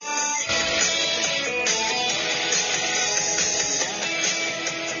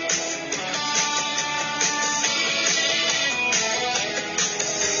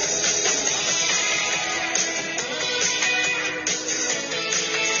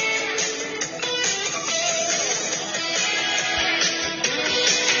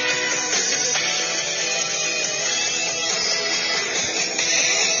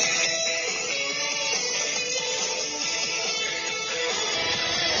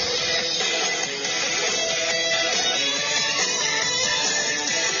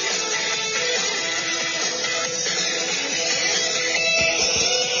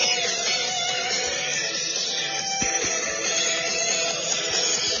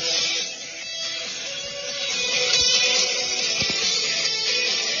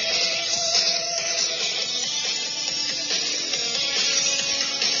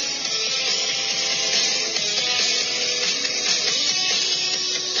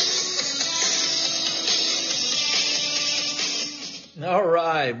All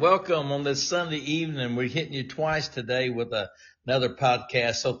right. Welcome on this Sunday evening. We're hitting you twice today with another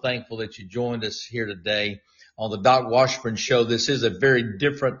podcast. So thankful that you joined us here today on the Doc Washburn Show. This is a very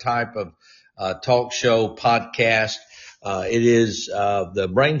different type of talk show podcast. It is the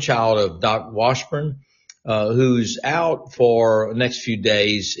brainchild of Doc Washburn, who's out for the next few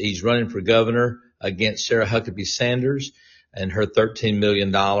days. He's running for governor against Sarah Huckabee Sanders and her $13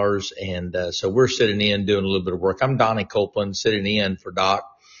 million. And so we're sitting in doing a little bit of work. I'm Donnie Copeland sitting in for Doc,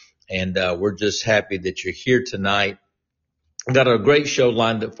 and we're just happy that you're here tonight. I've got a great show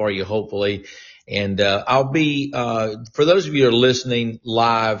lined up for you, hopefully. And I'll be, for those of you who are listening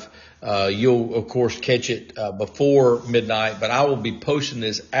live, you'll, of course, catch it before midnight, but I will be posting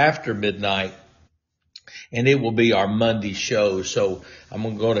this after midnight. And it will be our Monday show. So I'm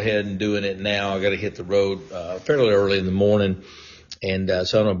going to go ahead and doing it now. I got to hit the road fairly early in the morning. And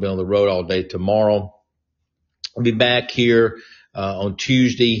so I'm going to be on the road all day tomorrow. I'll be back here on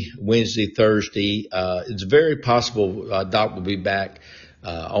Tuesday, Wednesday, Thursday. It's very possible Doc will be back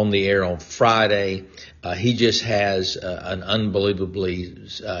on the air on Friday. He just has an unbelievably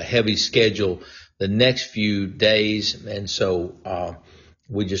heavy schedule the next few days. And so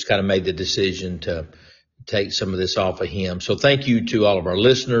we just kind of made the decision to take some of this off of him. So thank you to all of our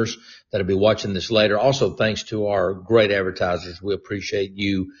listeners that'll be watching this later. Also, thanks to our great advertisers. We appreciate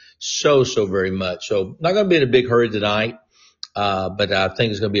you so very much. So not going to be in a big hurry tonight, but I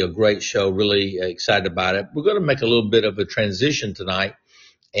think it's going to be a great show. Really excited about it. We're going to make a little bit of a transition tonight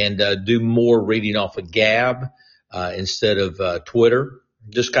and do more reading off of Gab instead of Twitter.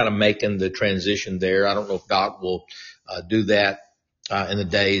 Just kind of making the transition there. I don't know if Doc will do that in the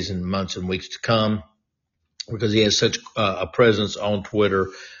days and months and weeks to come, because he has such a presence on Twitter.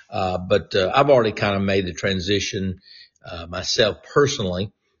 But I've already kind of made the transition myself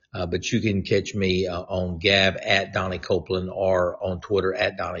personally. But you can catch me on Gab at Donnie Copeland or on Twitter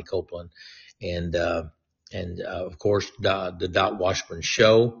at Donnie Copeland. And of course, the Doc Washburn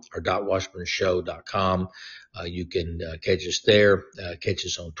Show or DocWashburnShow.com. You can catch us there. Catch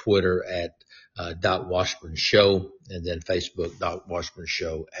us on Twitter at Doc Washburn Show, and then Facebook Doc Washburn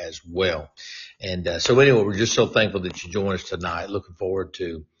Show as well. And so anyway, we're just so thankful that you joined us tonight. Looking forward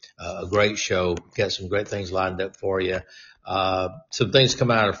to a great show. Got some great things lined up for you. Some things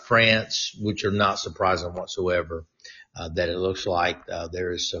come out of France, which are not surprising whatsoever. That it looks like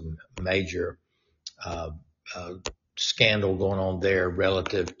there is some major scandal going on there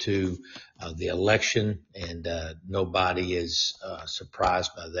relative to the election, and nobody is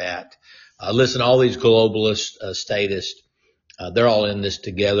surprised by that. Listen, all these globalists, statists, they're all in this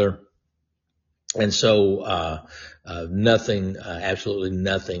together. And so nothing, absolutely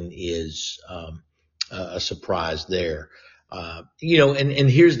nothing is a surprise there. And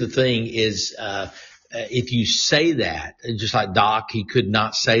here's the thing is if you say that, just like Doc, he could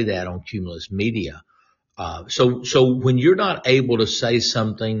not say that on Cumulus Media. So when you're not able to say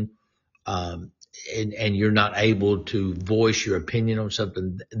something and you're not able to voice your opinion on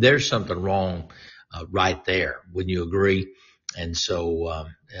something, there's something wrong right there. Wouldn't you agree? And so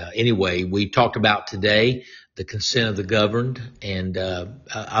anyway, we talked about today the consent of the governed, and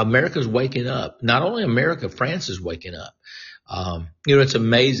America's waking up. Not only America, France is waking up. It's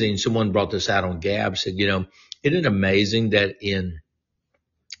amazing. Someone brought this out on Gab, said, isn't it amazing that in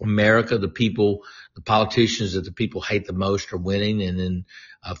America, the politicians that the people hate the most are winning, and in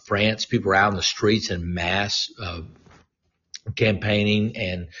France, people are out in the streets in mass campaigning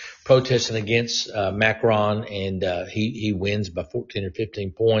and protesting against Macron, and he wins by 14 or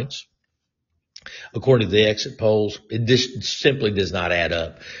 15 points. According to the exit polls, it just simply does not add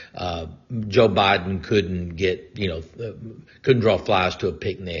up. Joe Biden couldn't draw flies to a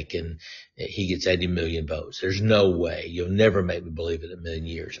picnic, and he gets 80 million votes. There's no way. You'll never make me believe it in a million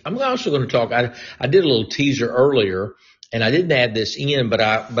years. I'm also going to talk. I did a little teaser earlier, and I didn't add this in, but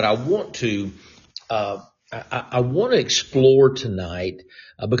I want to. I want to explore tonight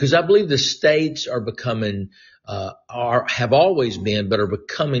because I believe the states are becoming have always been, but are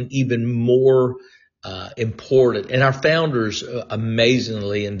becoming even more important. And our founders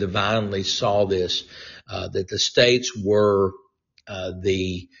amazingly and divinely saw this, that the states were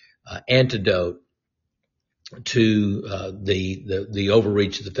the antidote to the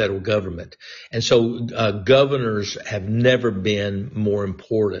overreach of the federal government. And so governors have never been more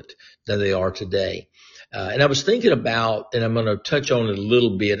important than they are today. And I was thinking about, and I'm going to touch on it a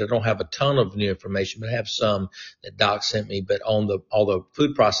little bit. I don't have a ton of new information, but I have some that Doc sent me, but on all the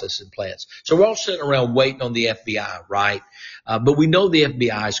food processing plants. So we're all sitting around waiting on the FBI, right? But we know the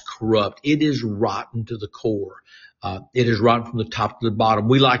FBI is corrupt. It is rotten to the core. It is rotten from the top to the bottom.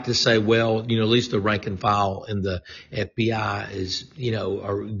 We like to say, well, at least the rank and file in the FBI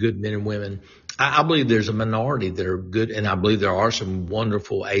are good men and women. I believe there's a minority that are good, and I believe there are some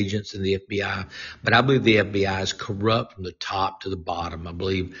wonderful agents in the FBI, but I believe the FBI is corrupt from the top to the bottom. I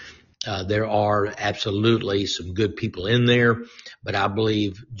believe there are absolutely some good people in there, but I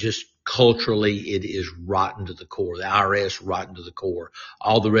believe just culturally it is rotten to the core. The IRS rotten to the core.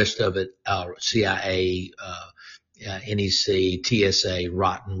 All the rest of it, CIA, NEC, TSA,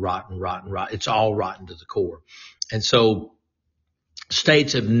 rotten. It's all rotten to the core. And so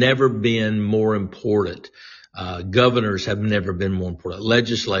states have never been more important. Governors have never been more important.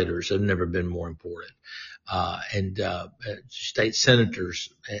 Legislators have never been more important. And state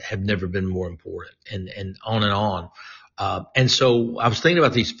senators have never been more important, and on and on. And so I was thinking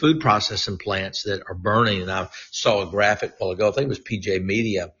about these food processing plants that are burning, and I saw a graphic a while ago. I think it was PJ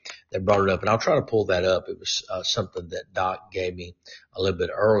Media that brought it up, and I'll try to pull that up. It was something that Doc gave me a little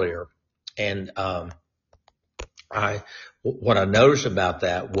bit earlier. And what I noticed about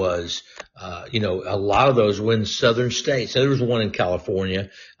that was, a lot of those were in southern states. So there was one in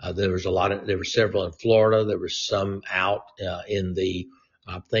California. There were several in Florida. There were some out,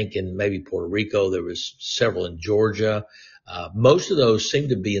 I'm thinking maybe Puerto Rico. There was several in Georgia. Most of those seem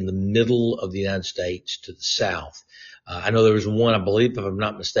to be in the middle of the United States to the south. I know there was one, I believe, if I'm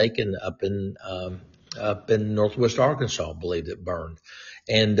not mistaken, up in northwest Arkansas, I believe, that burned.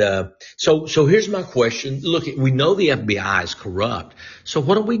 And so here's my question. Look, we know the FBI is corrupt. So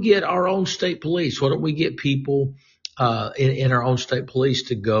why don't we get our own state police? Why don't we get people in our own state police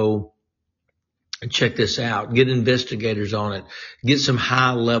to go and check this out, get investigators on it, get some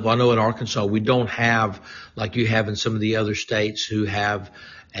high level. I know in Arkansas we don't have, like you have in some of the other states who have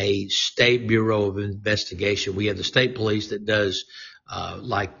a state bureau of investigation. We have the state police that does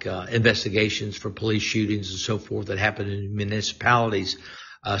investigations for police shootings and so forth that happen in municipalities.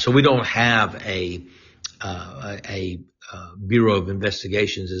 So we don't have a bureau of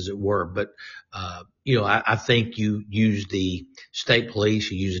investigations, as it were. But I think you use the state police,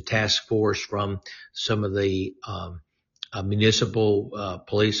 you use a task force from some of the municipal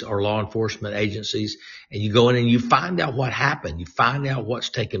police or law enforcement agencies, and you go in and you find out what happened. You find out what's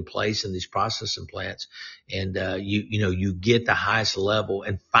taking place in these processing plants, and you get the highest level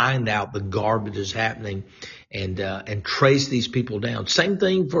and find out the garbage is happening, and trace these people down. Same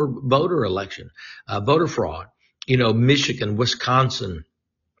thing for voter fraud. Michigan, Wisconsin,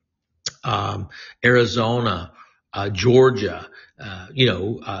 Arizona, Georgia.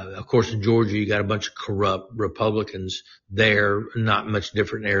 Of course, in Georgia, you got a bunch of corrupt Republicans there, not much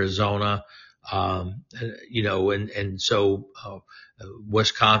different in Arizona. So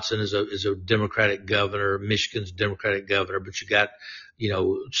Wisconsin is a Democratic governor, Michigan's a Democratic governor, but you got,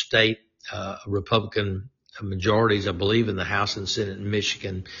 state, Republican majorities, I believe, in the House and Senate in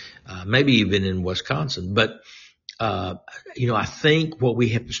Michigan, maybe even in Wisconsin. But I think what we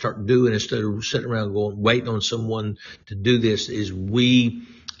have to start doing instead of sitting around waiting on someone to do this is we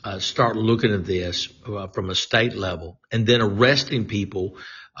start looking at this from a state level and then arresting people.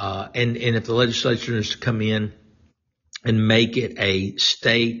 And if the legislature is to come in and make it a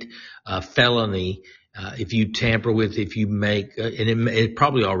state felony, if you tamper with, if you make, and it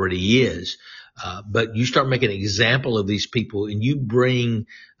probably already is, but you start making an example of these people and you bring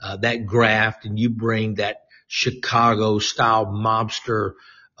that graft and you bring that Chicago style mobster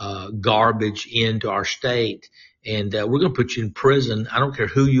garbage into our state, and we're going to put you in prison. I don't care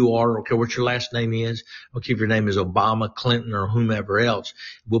who you are. I don't care what your last name is. I don't care if your name is Obama, Clinton, or whomever else.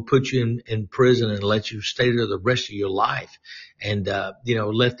 We'll put you in prison and let you stay there the rest of your life. And let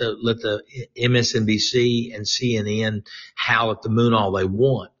the MSNBC and CNN howl at the moon all they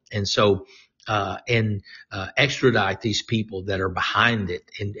want. And so extradite these people that are behind it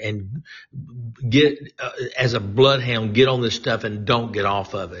and get, as a bloodhound, get on this stuff and don't get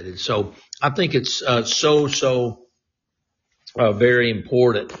off of it. And so I think it's, very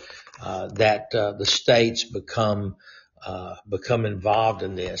important, that, the states become involved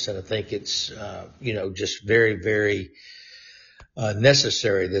in this. And I think it's, just very, very,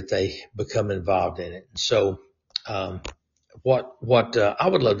 necessary that they become involved in it. And so, what I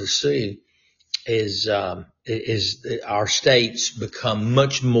would love to see is our states become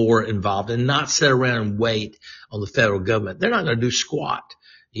much more involved and not sit around and wait on the federal government. They're not going to do squat,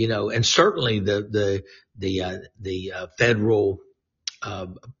 and certainly the federal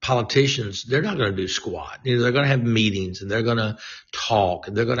politicians, they're not going to do squat. They're going to have meetings and they're going to talk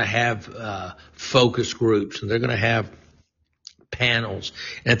and they're going to have focus groups and they're going to have panels.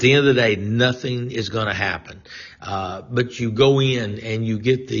 And at the end of the day, nothing is going to happen. But you go in and you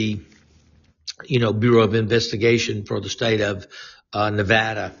get the Bureau of Investigation for the state of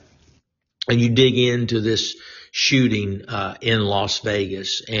Nevada, and you dig into this shooting in Las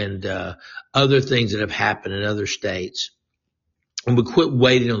Vegas and other things that have happened in other states. And we quit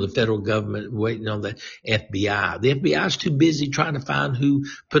waiting on the federal government, waiting on the FBI. The FBI is too busy trying to find who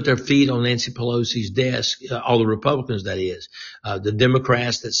put their feet on Nancy Pelosi's desk, all the Republicans, that is. The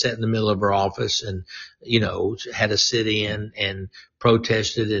Democrats that sat in the middle of her office and, had a sit in and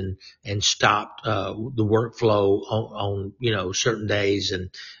protested and stopped, the workflow on certain days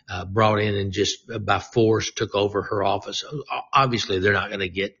and, brought in and just by force took over her office. Obviously, they're not going to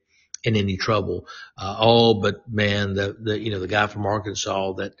get in any trouble. But man, the guy from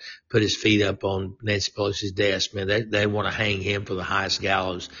Arkansas that put his feet up on Nancy Pelosi's desk, man, they want to hang him for the highest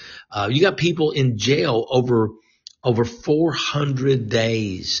gallows. You got people in jail over 400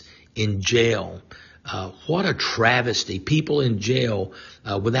 days in jail. What a travesty. People in jail,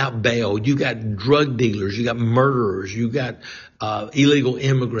 without bail. You got drug dealers, you got murderers, you got, illegal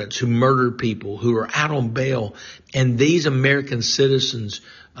immigrants who murdered people who are out on bail. And these American citizens,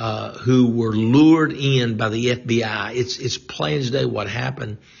 who were lured in by the FBI. It's plain as day what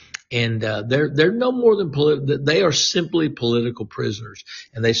happened. And, they're no more than they are simply political prisoners,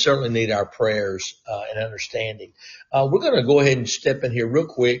 and they certainly need our prayers, and understanding. We're going to go ahead and step in here real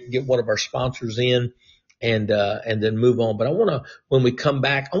quick, get one of our sponsors in and then move on. But when we come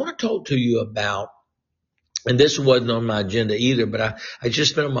back, I want to talk to you about, and this wasn't on my agenda either, but I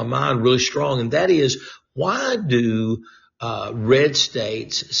just been on my mind really strong. And that is, why do red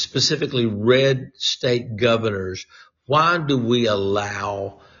states, specifically red state governors, why do we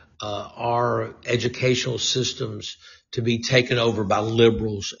allow our educational systems to be taken over by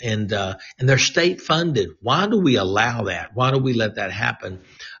liberals and they're state funded? Why do we allow that? Why do we let that happen?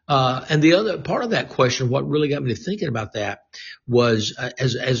 And the other part of that question, what really got me to thinking about that was,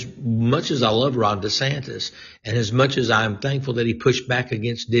 as much as I love Ron DeSantis and as much as I'm thankful that he pushed back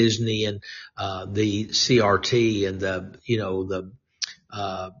against Disney and, the CRT and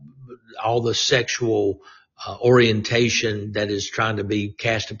all the sexual, orientation that is trying to be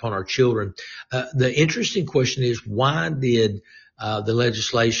cast upon our children. The interesting question is, why did, the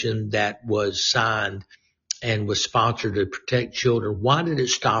legislation that was signed and was sponsored to protect children, why did it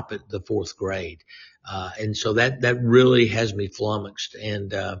stop at the fourth grade? And so that really has me flummoxed.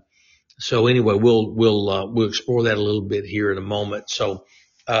 And, so anyway, we'll explore that a little bit here in a moment. So,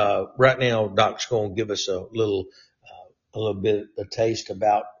 right now, Doc's going to give us a little bit, a taste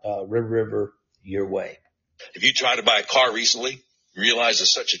about, Red River Your Way. If you tried to buy a car recently, you realize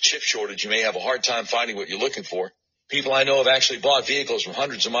there's such a chip shortage, you may have a hard time finding what you're looking for. People I know have actually bought vehicles from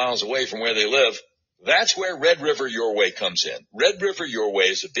hundreds of miles away from where they live. That's where Red River Your Way comes in. Red River Your Way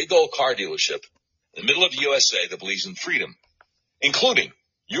is a big old car dealership in the middle of the USA that believes in freedom, including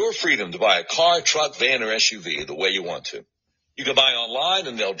your freedom to buy a car, truck, van, or SUV the way you want to. You can buy online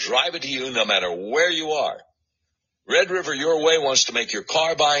and they'll drive it to you no matter where you are. Red River Your Way wants to make your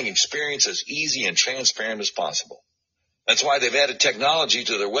car buying experience as easy and transparent as possible. That's why they've added technology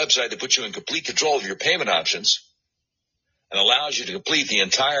to their website to put you in complete control of your payment options and allows you to complete the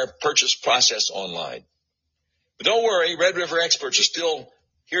entire purchase process online. But don't worry, Red River experts are still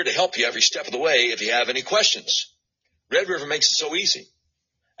here to help you every step of the way if you have any questions. Red River makes it so easy.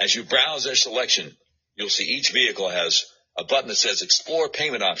 As you browse their selection, you'll see each vehicle has a button that says Explore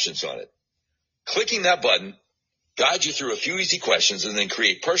Payment Options on it. Clicking that button guides you through a few easy questions and then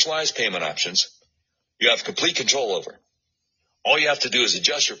create personalized payment options you have complete control over. All you have to do is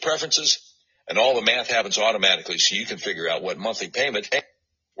adjust your preferences, and all the math happens automatically so you can figure out what monthly payment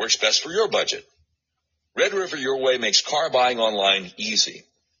works best for your budget. Red River Your Way makes car buying online easy.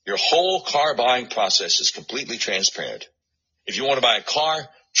 Your whole car buying process is completely transparent. If you want to buy a car,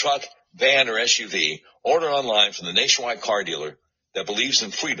 truck, van, or SUV, order online from the nationwide car dealer that believes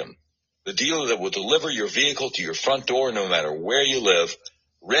in freedom, the dealer that will deliver your vehicle to your front door no matter where you live.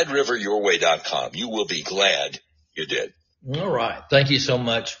 RedRiverYourWay.com. You will be glad you did. All right. Thank you so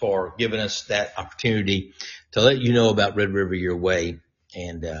much for giving us that opportunity to let you know about Red River Your Way,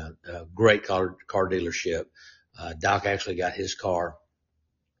 and a great car dealership. Doc actually got his car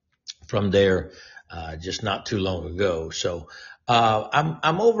from there just not too long ago. So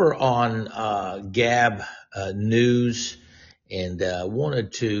I'm over on Gab News, and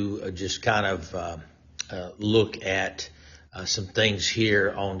wanted to just kind of look at some things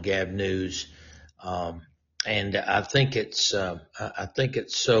here on Gab News. And I think it's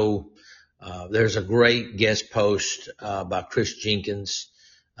so, there's a great guest post by Chris Jenkins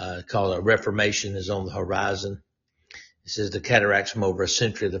called "A Reformation is on the Horizon." It says, the cataracts from over a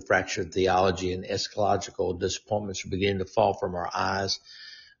century of the fractured theology and eschatological disappointments are beginning to fall from our eyes.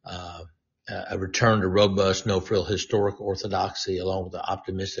 a return to robust, no-frill historical orthodoxy, along with an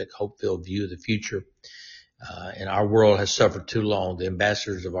optimistic, hope-filled view of the future. And our world has suffered too long. The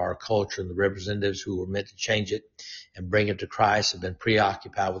ambassadors of our culture and the representatives who were meant to change it and bring it to Christ have been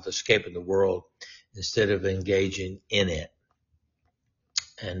preoccupied with escaping the world instead of engaging in it.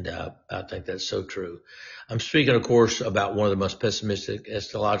 And I think that's so true. I'm speaking, of course, about one of the most pessimistic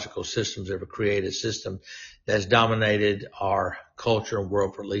eschatological systems ever created, a system that has dominated our culture and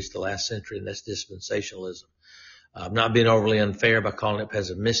world for at least the last century, and that's dispensationalism. I'm not being overly unfair by calling it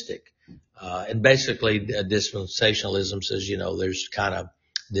pessimistic. And basically, dispensationalism says, there's kind of,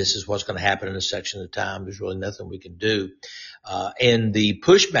 this is what's going to happen in a section of time. There's really nothing we can do. And the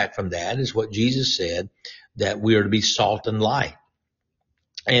pushback from that is what Jesus said, that we are to be salt and light.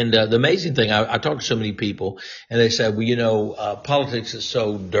 And the amazing thing, I talk to so many people, and they say, well, politics is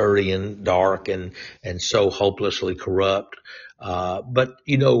so dirty and dark and so hopelessly corrupt. But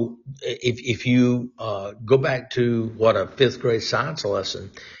if you go back to what a fifth grade science lesson,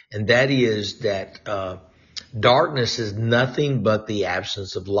 and that is that darkness is nothing but the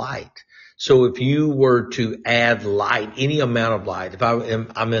absence of light. So if you were to add light, any amount of light, if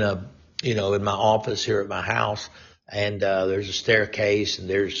I'm in in my office here at my house, and there's a staircase, and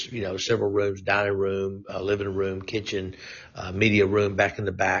there's several rooms, dining room, living room, kitchen, media room back in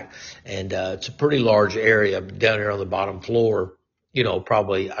the back, and it's a pretty large area down here on the bottom floor.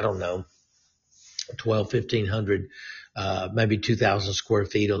 Probably, I don't know, 1,500, maybe 2,000 square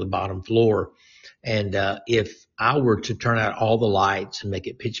feet on the bottom floor. And if I were to turn out all the lights and make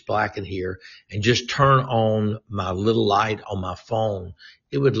it pitch black in here and just turn on my little light on my phone,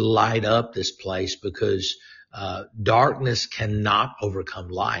 it would light up this place, because darkness cannot overcome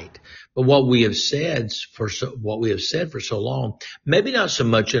light. But what we have said for so long, maybe not so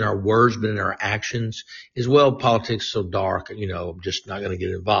much in our words, but in our actions, is, well, politics is so dark, I'm just not going to get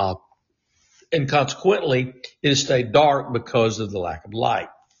involved. And consequently, it has stayed dark because of the lack of light.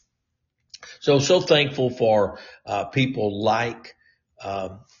 So thankful for people like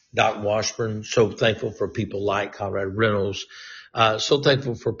Doc Washburn, so thankful for people like Conrad Reynolds, so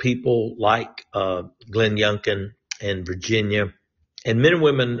thankful for people like Glenn Youngkin in Virginia, and men and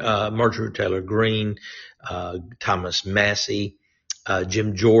women, Marjorie Taylor Greene, Thomas Massey,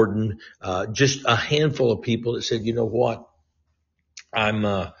 Jim Jordan, just a handful of people that said, you know what, I'm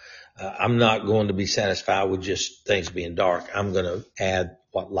not going to be satisfied with just things being dark. I'm going to add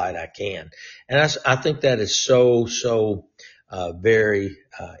what light I can. And I think that is so very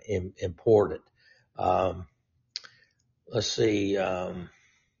important. Let's see.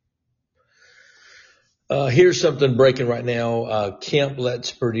 Here's something breaking right now. Kemp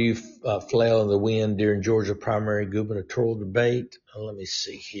lets Perdue flail in the wind during Georgia primary gubernatorial debate. Let me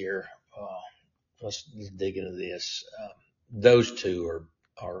see here. Let's dig into this. Those two are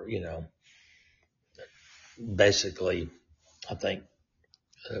basically, I think,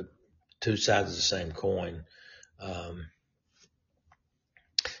 two sides of the same coin.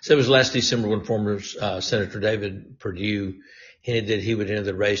 So it was last December when former Senator David Perdue hinted that he would enter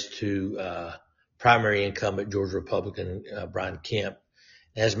the race to primary incumbent Georgia Republican Brian Kemp.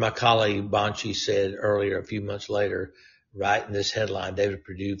 As my colleague Bonchi said earlier, a few months later, right in this headline, David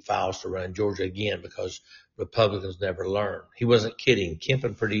Perdue files to run in Georgia again because Republicans never learn. He wasn't kidding. Kemp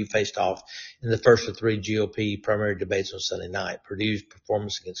and Perdue faced off in the first of three GOP primary debates on Sunday night. Perdue's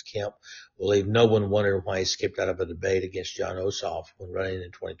performance against Kemp will leave no one wondering why he skipped out of a debate against Jon Ossoff when running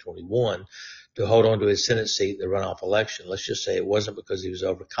in 2021 to hold on to his Senate seat in the runoff election. Let's just say it wasn't because he was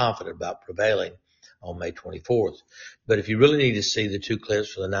overconfident about prevailing on May 24th. But if you really need to see the two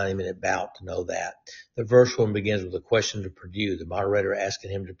clips for the 90-minute bout to know that, the first one begins with a question to Perdue, the moderator asking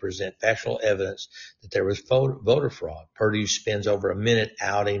him to present factual evidence that there was voter fraud. Perdue spends over a minute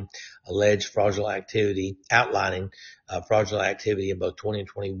outlining fraudulent activity in both 20 and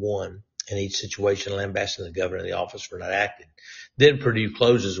 21 in each situation, lambasting the governor and the office for not acting. Then Perdue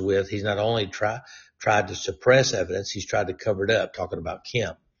closes with, he's not only tried to suppress evidence, he's tried to cover it up, talking about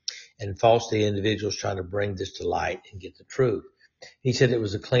Kemp, and falsely individuals trying to bring this to light and get the truth. He said it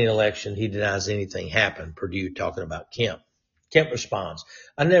was a clean election. He denies anything happened. Perdue talking about Kemp. Kemp responds,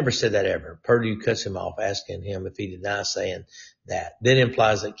 I never said that ever. Perdue cuts him off, asking him if he denies saying that. Then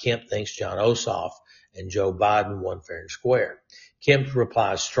implies that Kemp thinks Jon Ossoff and Joe Biden won fair and square. Kemp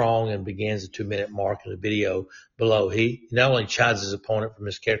replies strong and begins the 2-minute mark in the video below. He not only chides his opponent for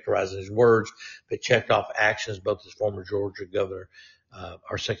mischaracterizing his words, but checked off actions both as former Georgia governor,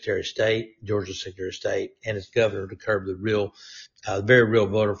 our Secretary of State, Georgia's Secretary of State, and its governor to curb the very real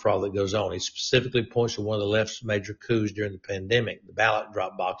voter fraud that goes on. He specifically points to one of the left's major coups during the pandemic, the ballot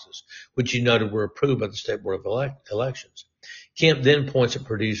drop boxes, which he noted were approved by the State Board of Elections. Kemp then points at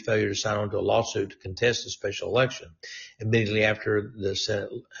Perdue's failure to sign on to a lawsuit to contest the special election immediately after the Senate,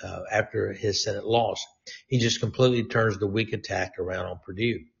 after his Senate loss. He just completely turns the weak attack around on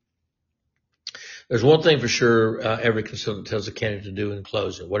Perdue. There's one thing for sure every consultant tells a candidate to do in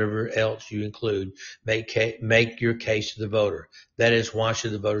closing. Whatever else you include, make your case to the voter. That is, why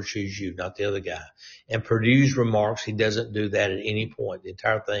should the voter choose you, not the other guy? And Perdue's remarks, he doesn't do that at any point. The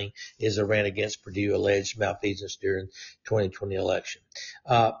entire thing is a rant against Perdue alleged malfeasance during 2020 election.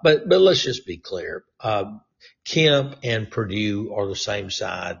 But let's just be clear. Kemp and Perdue are the same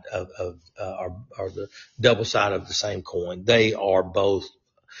side are the double side of the same coin. They are both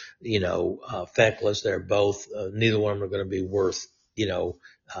feckless. They're both, neither one of them are going to be worth,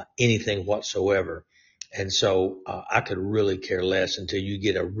 anything whatsoever. And so, I could really care less until you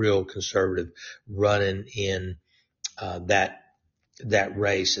get a real conservative running in, that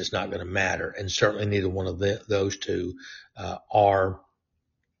race. Is not going to matter. And certainly neither one of those two, are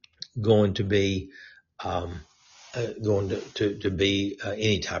going to be, be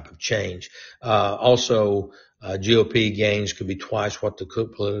any type of change. Also, GOP gains could be twice what the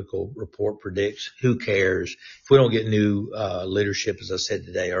Cook Political Report predicts. Who cares? If we don't get new leadership, as I said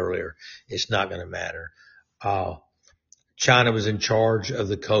today earlier, it's not going to matter. China was in charge of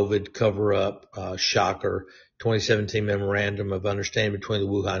the COVID cover-up, shocker. 2017 memorandum of understanding between the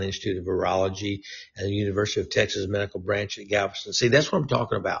Wuhan Institute of Virology and the University of Texas Medical Branch at Galveston. See, that's what I'm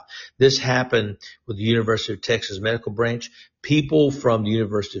talking about. This happened with the University of Texas Medical Branch. People from the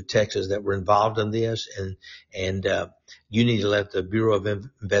University of Texas that were involved in this, and you need to let the Bureau of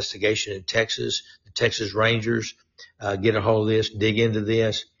Investigation in Texas, the Texas Rangers, get a hold of this, dig into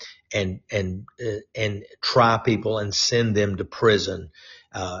this, and try people and send them to prison.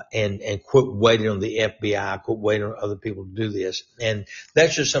 And quit waiting on the FBI, quit waiting on other people to do this. And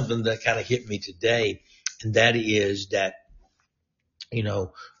that's just something that kind of hit me today. And that is that,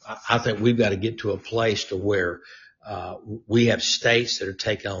 I think we've got to get to a place to where, we have states that are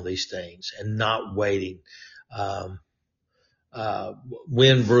taking on these things and not waiting.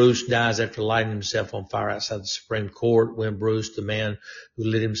 Wynn Bruce dies after lighting himself on fire outside the Supreme Court. Wynn Bruce, the man who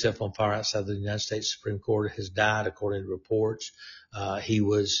lit himself on fire outside the United States Supreme Court, has died according to reports. He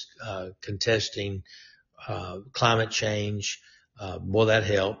was contesting climate change. Boy, that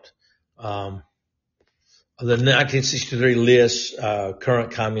helped. The 1963 list,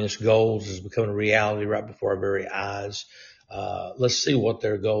 current communist goals, is becoming a reality right before our very eyes. Let's see what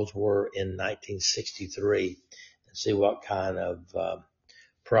their goals were in 1963 and see what kind of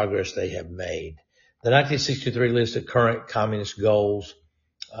progress they have made. The 1963 list of current communist goals,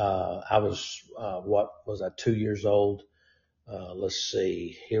 I was 2 years old. Let's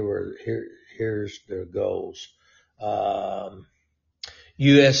see. Here's their goals.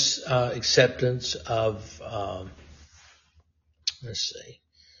 U.S. acceptance of, let's see.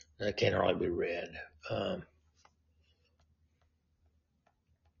 That can't hardly be read.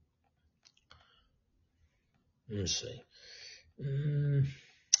 Let's see.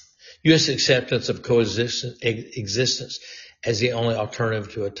 U.S. acceptance of existence as the only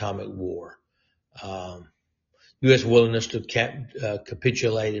alternative to atomic war. U.S. willingness to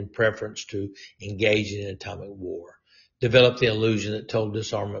capitulate in preference to engaging in atomic war. Develop the illusion that total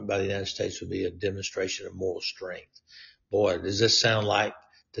disarmament by the United States would be a demonstration of moral strength. Boy, does this sound like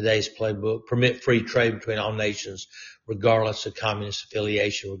today's playbook? Permit free trade between all nations, regardless of communist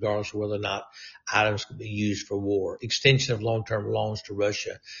affiliation, regardless of whether or not items could be used for war. Extension of long-term loans to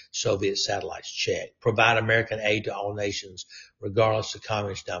Russia, Soviet satellites, check. Provide American aid to all nations, regardless of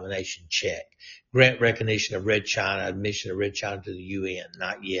communist domination, check. Grant recognition of Red China, admission of Red China to the UN,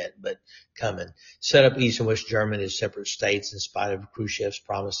 not yet, but coming. Set up East and West Germany as separate states in spite of Khrushchev's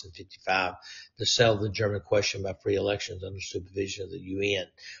promise in 1955 to settle the German question by free elections under supervision of the UN.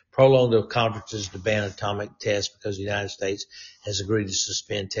 Prolong the conferences to ban atomic tests because the United States has agreed to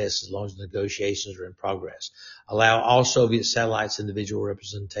suspend tests as long as the negotiations are in progress. Allow all Soviet satellites individual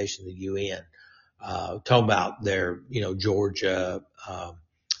representation in the UN. Talking about their, Georgia,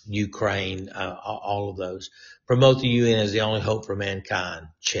 Ukraine, all of those. Promote the UN as the only hope for mankind.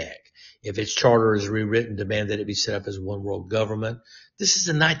 Check. If its charter is rewritten, demand that it be set up as a one world government. This is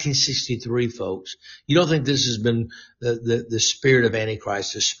in 1963, folks. You don't think this has been the spirit of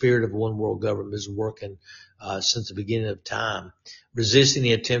Antichrist, the spirit of one world government is working since the beginning of time. Resisting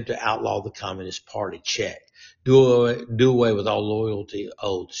the attempt to outlaw the Communist Party. Check. Do away with all loyalty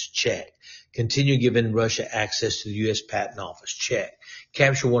oaths. Check. Continue giving Russia access to the U.S. Patent Office. Check.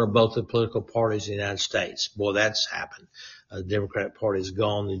 Capture one or both of the political parties in the United States. Boy, that's happened. The Democratic Party is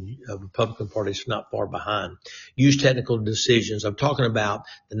gone. The Republican Party is not far behind. Use technical decisions. I'm talking about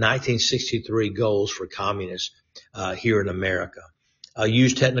the 1963 goals for communists here in America.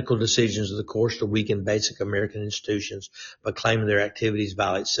 Use technical decisions of the course to weaken basic American institutions by claiming their activities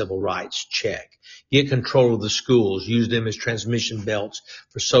violate civil rights. Check. Get control of the schools. Use them as transmission belts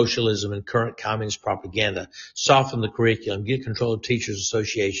for socialism and current communist propaganda. Soften the curriculum. Get control of teachers'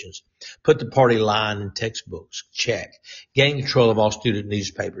 associations. Put the party line in textbooks. Check. Gain control of all student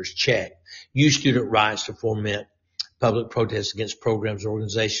newspapers. Check. Use student rights to foment public protests against programs or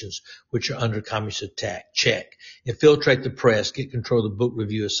organizations which are under communist attack. Check. Infiltrate the press. Get control of the book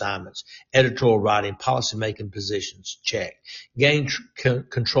review assignments, editorial writing, policy making positions. Check. Gain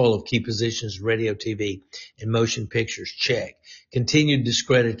control of key positions, radio, TV, and motion pictures. Check. Continue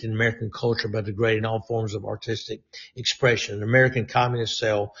discrediting American culture by degrading all forms of artistic expression. An American communist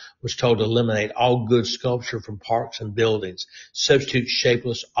cell was told to eliminate all good sculpture from parks and buildings, substitute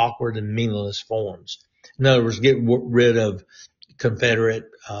shapeless, awkward, and meaningless forms. In other words, get rid of Confederate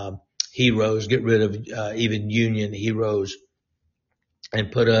heroes, get rid of even Union heroes,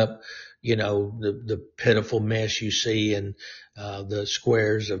 and put up, the pitiful mess you see in the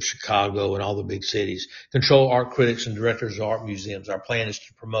squares of Chicago and all the big cities. Control art critics and directors of art museums. Our plan is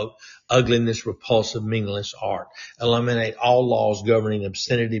to promote ugliness, repulsive, meaningless art. Eliminate all laws governing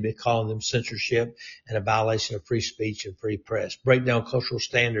obscenity by calling them censorship and a violation of free speech and free press. Break down cultural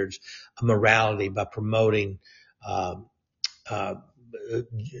standards of morality by promoting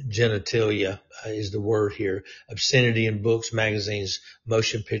genitalia is the word here. Obscenity in books, magazines,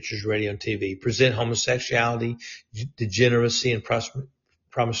 motion pictures, radio, and TV. Present homosexuality, degeneracy, and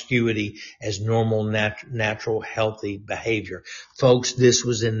promiscuity as normal, natural, healthy behavior. Folks, this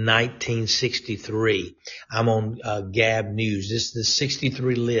was in 1963. I'm on Gab News. This is the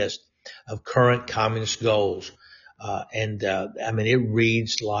 63 list of current communist goals. It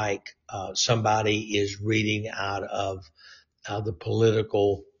reads like somebody is reading out of the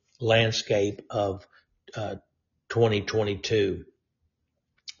political landscape of 2022.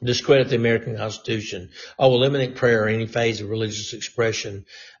 Discredit the American Constitution. Eliminate prayer or any phase of religious expression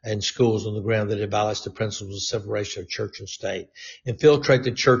in schools on the ground that it violates the principles of separation of church and state. Infiltrate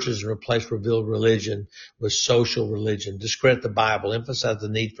the churches and replace revealed religion with social religion. Discredit the Bible. Emphasize the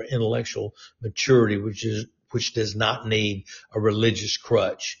need for intellectual maturity, which does not need a religious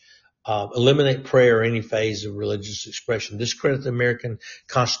crutch. Eliminate prayer or any phase of religious expression. Discredit the American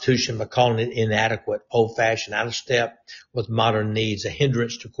Constitution by calling it inadequate, old-fashioned, out of step with modern needs, a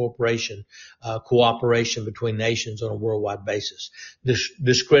hindrance to cooperation between nations on a worldwide basis.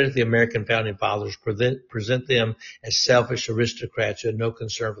 Discredit the American founding fathers, present them as selfish aristocrats who had no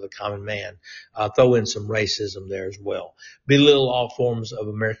concern for the common man. Throw in some racism there as well. Belittle all forms of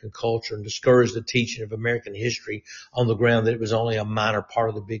American culture and discourage the teaching of American history on the ground that it was only a minor part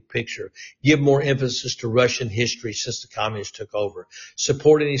of the big picture. Give more emphasis to Russian history since the communists took over.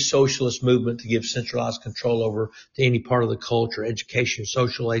 Support any socialist movement to give centralized control over to any part of the culture, education,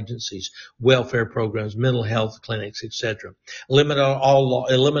 social agencies, welfare programs, mental health clinics, etc.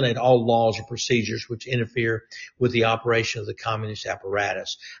 Eliminate all laws or procedures which interfere with the operation of the communist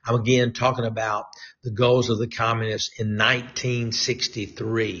apparatus. I'm again talking about the goals of the communists in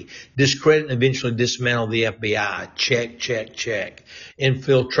 1963. Discredit and eventually dismantle the FBI. Check, check, check.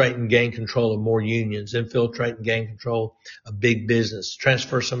 Infiltrate and gain control of more unions. Infiltrate and gain control of big business.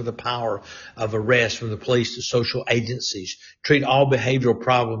 Transfer some of the power of arrest from the police to social agencies. Treat all behavioral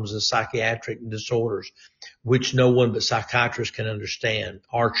problems as psychiatric disorders, which no one but psychiatrists can understand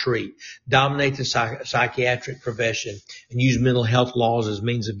or treat. Dominate the psychiatric profession and use mental health laws as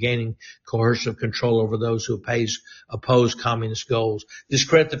means of gaining coercive control over those who oppose communist goals.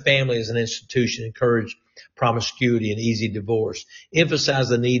 Discredit the family as an institution. Encourage promiscuity and easy divorce. Emphasize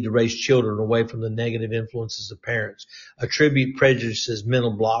the need to raise children away from the negative influences of parents. Attribute prejudices,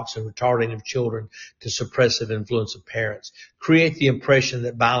 mental blocks, and retarding of children to suppressive influence of parents. Create the impression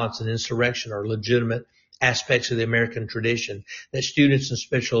that violence and insurrection are legitimate aspects of the American tradition, that students and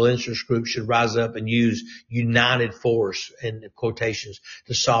special interest groups should rise up and use united force, in quotations,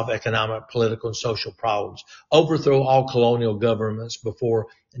 to solve economic, political, and social problems. Overthrow all colonial governments before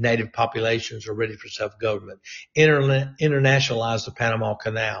native populations are ready for self-government. Internationalize the Panama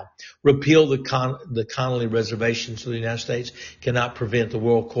Canal. Repeal the Connolly reservations so the United States cannot prevent the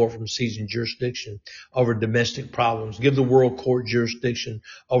World Court from seizing jurisdiction over domestic problems. Give the World Court jurisdiction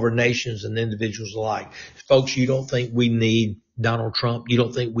over nations and individuals alike. Folks, you don't think we need Donald Trump? You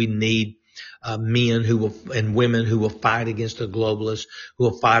don't think we need men and women who will fight against the globalists, who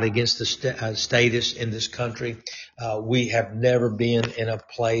will fight against the statists in this country? We have never been in a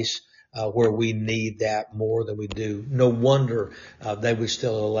place where we need that more than we do. No wonder they would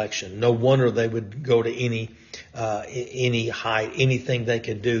steal an election. No wonder they would go to any height, anything they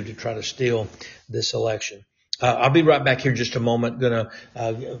could do to try to steal this election. I'll be right back here in just a moment. Going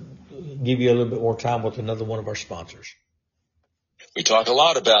to give you a little bit more time with another one of our sponsors. We talk a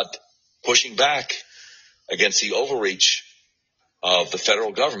lot about pushing back against the overreach of the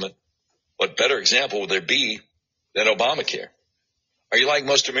federal government. What better example would there be than Obamacare? Are you like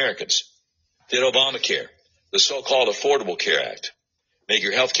most Americans? Did Obamacare, the so-called Affordable Care Act, make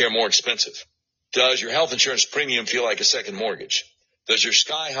your health care more expensive? Does your health insurance premium feel like a second mortgage? Does your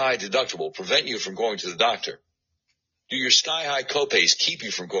sky-high deductible prevent you from going to the doctor? Do your sky-high copays keep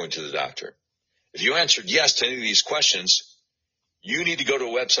you from going to the doctor? If you answered yes to any of these questions, you need to go to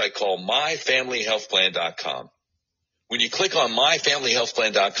a website called myfamilyhealthplan.com. When you click on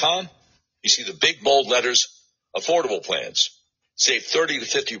myfamilyhealthplan.com, you see the big bold letters, affordable plans. Save 30 to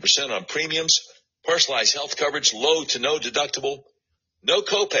 50% on premiums, personalized health coverage, low to no deductible, no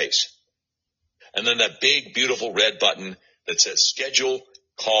copays. And then that big, beautiful red button that says schedule,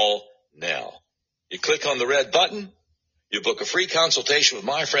 call now. You click on the red button, you book a free consultation with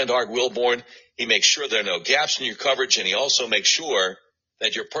my friend Art Wilborn. He makes sure there are no gaps in your coverage, and he also makes sure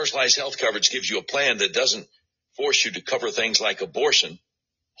that your personalized health coverage gives you a plan that doesn't force you to cover things like abortion,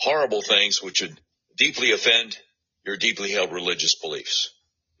 horrible things which would deeply offend your deeply held religious beliefs.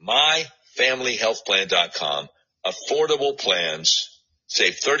 MyFamilyHealthPlan.com. Affordable plans.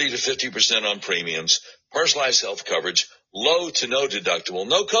 Save 30 to 50% on premiums. Personalized health coverage. Low to no deductible.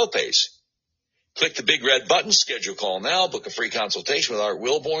 No copays. Click the big red button. Schedule call now. Book a free consultation with Art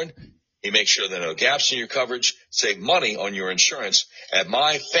Wilborn. He makes sure there are no gaps in your coverage. Save money on your insurance at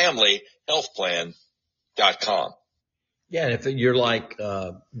MyFamilyHealthPlan.com. Yeah, and if you're like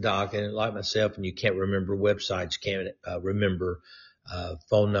Doc and like myself, and you can't remember websites, can't remember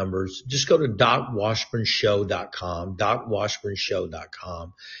phone numbers, just go to DocWashburnShow.com,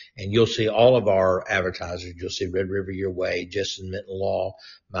 DocWashburnShow.com, and you'll see all of our advertisers. You'll see Red River Your Way, Justin Minton Law,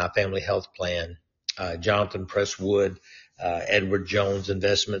 My Family Health Plan, Jonathan Presswood, Edward Jones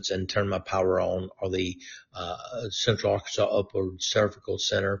Investments, and Turn My Power On, or the Central Arkansas Upward Cervical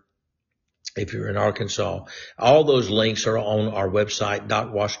Center. If you're in Arkansas, all those links are on our website,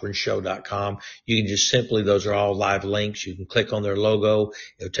 DocWashburnShow.com. You can just simply, those are all live links. You can click on their logo.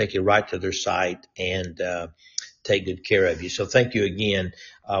 It'll take you right to their site and take good care of you. So thank you again.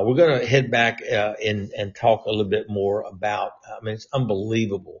 We're going to head back and talk a little bit more about, it's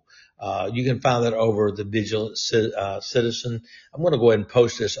unbelievable. You can find that over the Vigilant Citizen. I'm going to go ahead and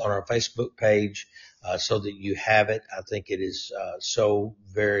post this on our Facebook page so that you have it. I think it is so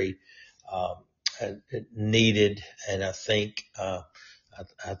very needed, and I think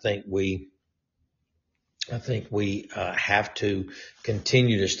we have to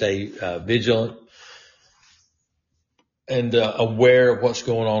continue to stay vigilant and aware of what's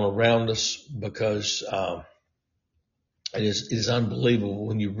going on around us, because it is unbelievable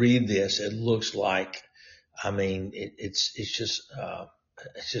when you read this. It looks like, it's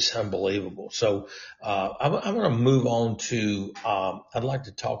just unbelievable. So I'm going to move on to I'd like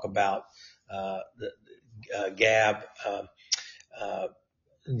to talk about the Gab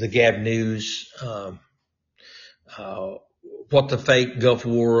News, what the fake Gulf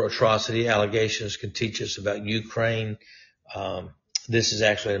War atrocity allegations can teach us about Ukraine. This is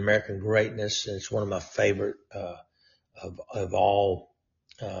actually American Greatness, and it's one of my favorite of all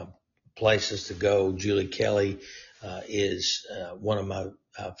places to go. Julie Kelly is one of my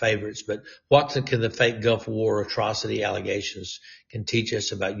favorites. But what can the fake Gulf War atrocity allegations can teach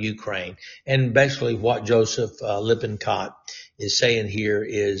us about Ukraine? And basically what Joseph Lippincott is saying here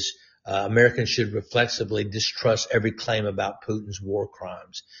is Americans should reflexively distrust every claim about Putin's war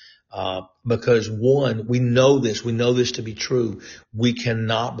crimes. Because one, we know this to be true. We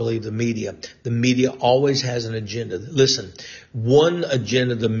cannot believe the media. The media always has an agenda. Listen, one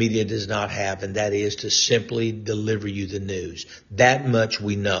agenda the media does not have, and that is to simply deliver you the news. That much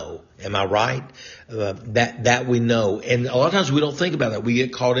we know. Am I right? That we know. And a lot of times we don't think about that. We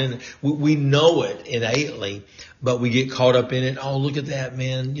get caught in it. We know it innately, but we get caught up in it. Oh, look at that,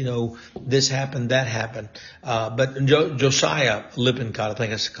 man. This happened, that happened. But Josiah Lippincott, I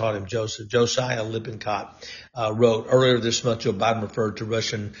think I called him Joseph. Josiah Lippincott wrote earlier this month, Joe Biden referred to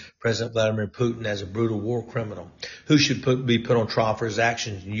Russian President Vladimir Putin as a brutal war criminal who should be put on trial for his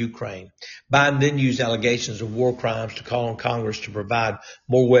actions in Ukraine. Biden then used allegations of war crimes to call on Congress to provide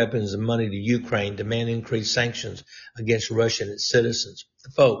more weapons and money to Ukraine, demand increased sanctions against Russia and its citizens.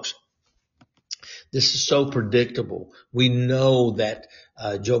 Folks, this is so predictable. We know that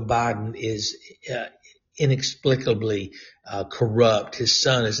Joe Biden is inexplicably corrupt. His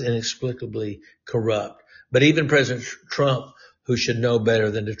son is inexplicably corrupt. But even President Trump, who should know better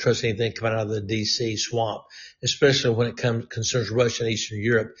than to trust anything coming out of the D.C. swamp, especially when it concerns Russia and Eastern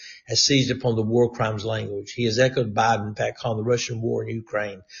Europe, has seized upon the war crimes language. He has echoed Biden, in fact, calling the Russian war in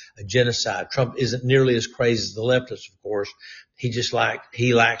Ukraine a genocide. Trump isn't nearly as crazy as the leftists, of course.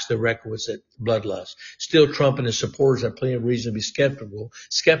 He lacks the requisite bloodlust. Still, Trump and his supporters have plenty of reason to be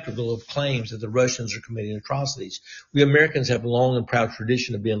skeptical of claims that the Russians are committing atrocities. We Americans have a long and proud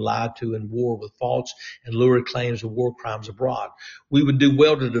tradition of being lied to in war with false and lurid claims of war crimes abroad. We would do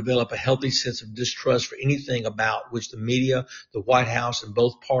well to develop a healthy sense of distrust for anything about which the media, the White House, and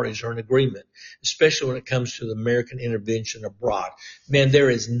both parties are in agreement, especially when it comes to the American intervention abroad. Man,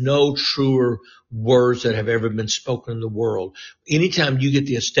 there is no truer words that have ever been spoken in the world. Anytime you get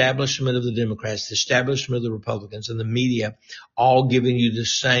the establishment of the Democrats, the establishment of the Republicans, and the media all giving you the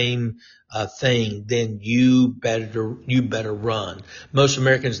same thing, then you better run. Most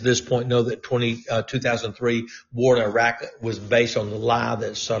Americans at this point know that 2003 war in Iraq was based on the lie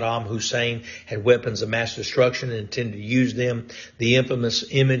that Saddam Hussein had weapons of mass destruction and intended to use them. The infamous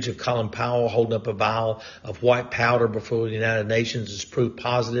image of Colin Powell holding up a vial of white powder before the United Nations is proof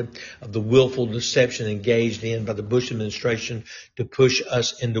positive of the willful deception engaged in by the Bush administration to push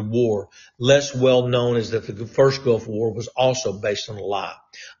us into war. Less well known is that the first Gulf War was also based on a lie.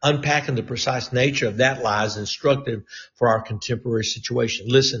 Unpacking the precise nature of that lie is instructive for our contemporary situation.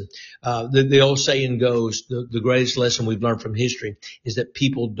 Listen, the old saying goes, the greatest lesson we've learned from history is that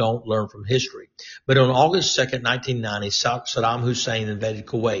people don't learn from history. But on August 2nd, 1990, Saddam Hussein invaded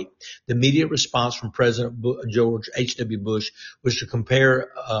Kuwait. The immediate response from President George H.W. Bush was to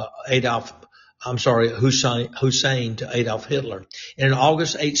compare Hussein to Adolf Hitler. In an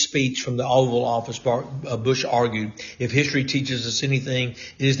August 8th speech from the Oval Office, Bush argued, if history teaches us anything,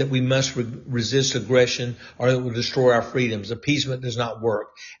 it is that we must resist aggression or it will destroy our freedoms. Appeasement does not work.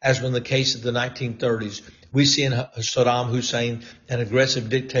 As in the case of the 1930s, we see in Saddam Hussein an aggressive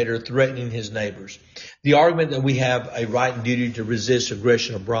dictator threatening his neighbors. The argument that we have a right and duty to resist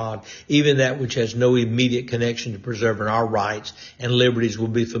aggression abroad, even that which has no immediate connection to preserving our rights and liberties, will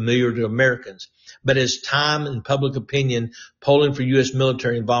be familiar to Americans. But as time and public opinion, polling for U.S.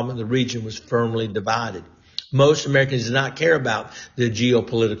 military involvement in the region was firmly divided. Most Americans do not care about the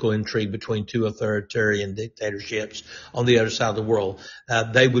geopolitical intrigue between two authoritarian dictatorships on the other side of the world.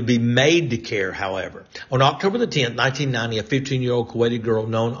 They would be made to care, however. On October the 10th, 1990, a 15-year-old Kuwaiti girl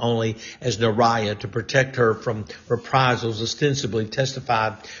known only as Naraya, to protect her from reprisals, ostensibly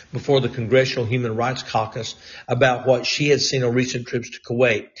testified before the Congressional Human Rights Caucus about what she had seen on recent trips to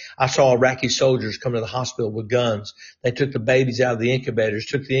Kuwait. I saw Iraqi soldiers come to the hospital with guns. They took the babies out of the incubators,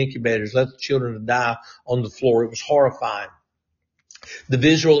 let the children die on the floor. It was horrifying. The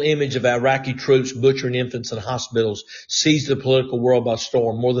visual image of Iraqi troops butchering infants in hospitals seized the political world by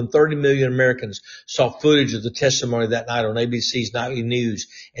storm. More than 30 million Americans saw footage of the testimony that night on ABC's Nightly News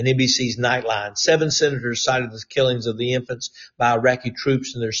and NBC's Nightline. 7 senators cited the killings of the infants by Iraqi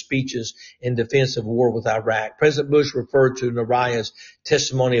troops in their speeches in defense of war with Iraq. President Bush referred to Naraya's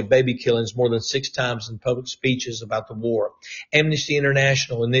testimony of baby killings more than 6 times in public speeches about the war. Amnesty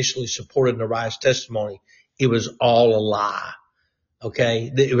International initially supported Naraya's testimony. It was all a lie.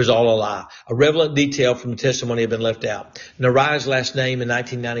 Okay, it was all a lie. A relevant detail from the testimony had been left out. Naraya's last name in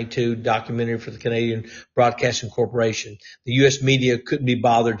 1992, documentary for the Canadian Broadcasting Corporation. The U.S. media couldn't be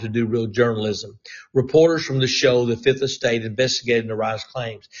bothered to do real journalism. Reporters from the show, The Fifth Estate, investigated Naraya's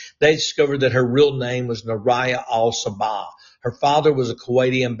claims. They discovered that her real name was Naraya al-Sabah. Her father was a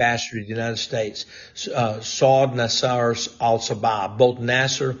Kuwaiti ambassador to the United States, Saud Nasser al-Sabah. Both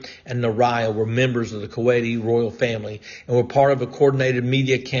Nasser and Naraya were members of the Kuwaiti royal family and were part of a coordinated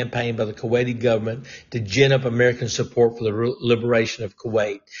media campaign by the Kuwaiti government to gin up American support for the liberation of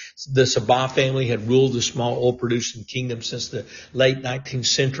Kuwait. The Sabah family had ruled the small oil-producing kingdom since the late 19th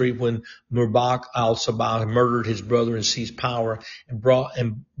century, when Mubarak al-Sabah murdered his brother and seized power and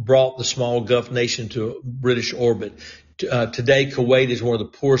brought the small Gulf nation to British orbit. Today, Kuwait is one of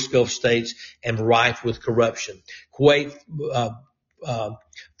the poorest Gulf states and rife with corruption. Kuwait,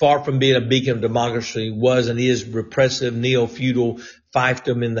 far from being a beacon of democracy, was and is repressive, neo-feudal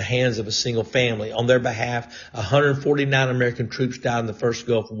fiefdom in the hands of a single family. On their behalf, 149 American troops died in the first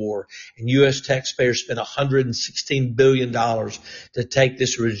Gulf War, and U.S. taxpayers spent $116 billion to take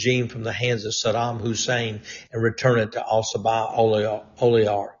this regime from the hands of Saddam Hussein and return it to al-Sabah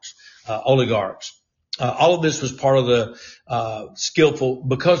oligarchs. All of this was part of the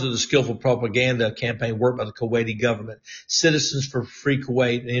because of the skillful propaganda campaign work by the Kuwaiti government. Citizens for Free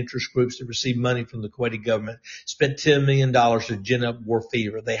Kuwait and interest groups that received money from the Kuwaiti government spent $10 million to gin up war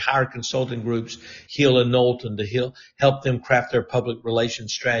fever. They hired consulting groups, Hill and Knowlton, to help them craft their public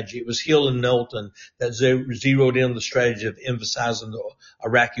relations strategy. It was Hill and Knowlton that zeroed in the strategy of emphasizing the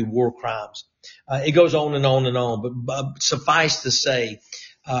Iraqi war crimes. It goes on and on and on, but suffice to say,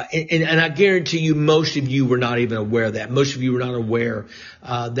 and I guarantee you, most of you were not even aware of that. Most of you were not aware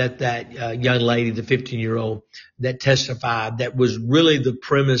that young lady, the 15-year-old, that testified, that was really the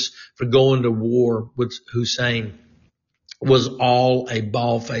premise for going to war with Hussein, was all a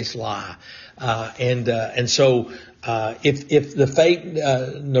bald-faced lie. So if the fake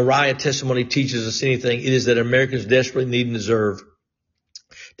Nariah testimony teaches us anything, it is that Americans desperately need and deserve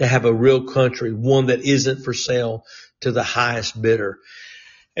to have a real country, one that isn't for sale to the highest bidder.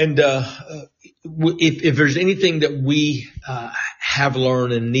 And if there's anything that we have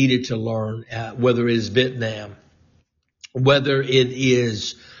learned and needed to learn, whether it is Vietnam, whether it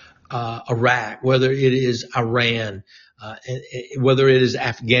is Iraq, whether it is Iran, whether it is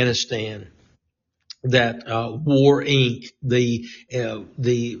Afghanistan, that War Inc., the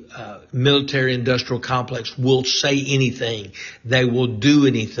military-industrial complex, will say anything. They will do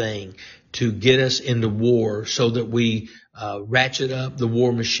anything to get us into war so that we ratchet up the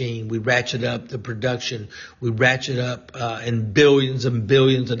war machine. We ratchet up the production. We ratchet up, and billions of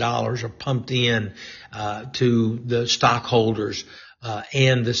dollars are pumped in to the stockholders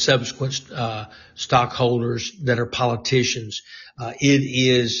and the subsequent stockholders that are politicians. It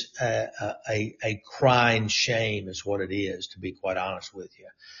is a crying shame is what it is, to be quite honest with you.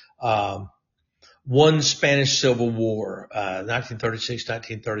 One Spanish Civil War, 1936,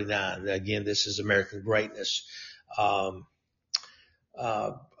 1939. Again, this is American greatness.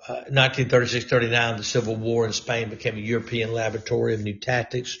 1936-39, the Civil War in Spain became a European laboratory of new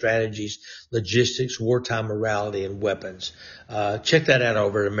tactics, strategies, logistics, wartime morality, and weapons. Check that out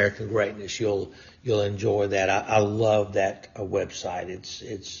over at American Greatness. You'll enjoy that. I love that website.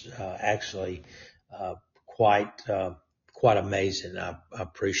 It's actually quite amazing. I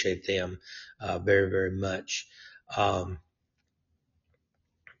appreciate them very, very much.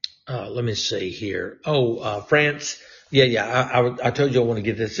 Let me see here. France. Yeah. I told you I want to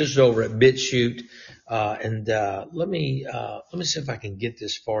get this. This is over at BitChute. Let me see if I can get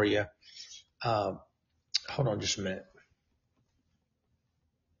this for you. Hold on just a minute.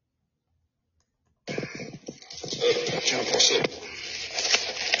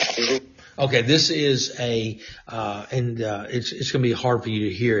 Okay, this is it's going to be hard for you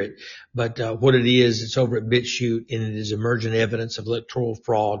to hear it, but what it is, it's over at BitChute, and it is emergent evidence of electoral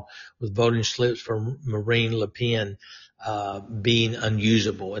fraud with voting slips for Marine Le Pen being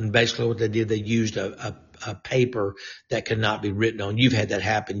unusable. And basically what they did, they used a paper that could not be written on. You've had that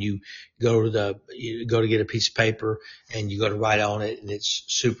happen. You go to get a piece of paper and you go to write on it, and it's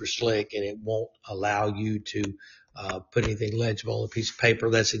super slick and it won't allow you to put anything legible on a piece of paper.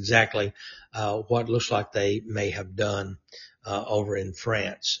 That's exactly what it looks like they may have done over in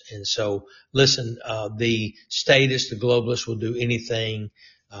France. And so, listen, the statists, the globalists will do anything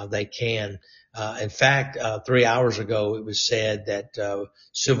they can. In fact, 3 hours ago, it was said that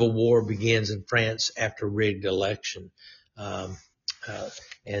civil war begins in France after rigged election. There's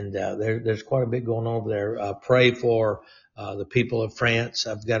quite a bit going on over there. Pray for the people of France.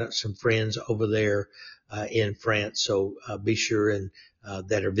 I've got some friends over there in France, so be sure and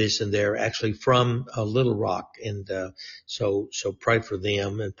that are visiting there, actually from Little Rock, and so pray for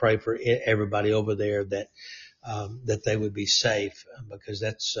them and pray for everybody over there that they would be safe, because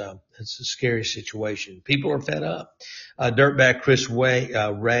that's a scary situation. People are fed up. Dirtbag Chris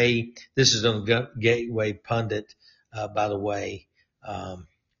Ray, this is on Gateway Pundit, by the way.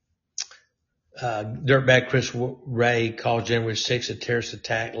 Dirtbag Chris Ray calls January 6th a terrorist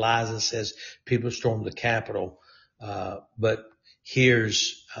attack, lies and says people stormed the Capitol. But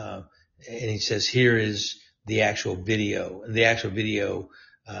here's, and he says, here is the actual video, and the actual video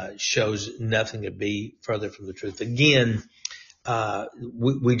shows nothing to be further from the truth. Again,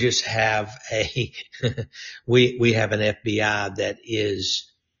 we just have we have an FBI that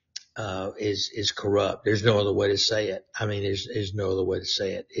is corrupt. There's no other way to say it. I mean, there's no other way to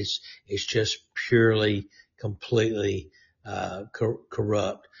say it. It's just purely, completely,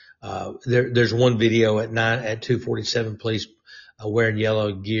 corrupt. There's one video at 2:47, police wearing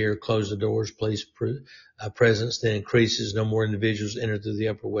yellow gear, close the doors, police presence then increases, no more individuals enter through the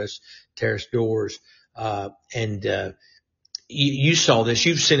Upper West Terrace doors. You saw this,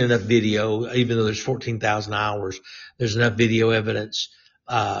 you've seen enough video, even though there's 14,000 hours, there's enough video evidence,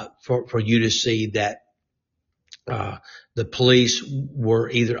 for you to see that The police were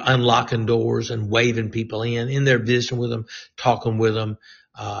either unlocking doors and waving people in there visiting with them, talking with them.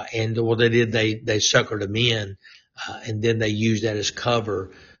 And what they did, they suckered them in, and then they used that as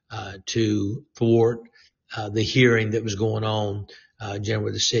cover, to thwart, the hearing that was going on,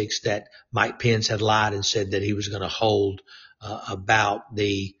 January the 6th, that Mike Pence had lied and said that he was going to hold, about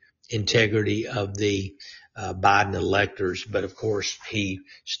the integrity of the, Biden electors. But of course, he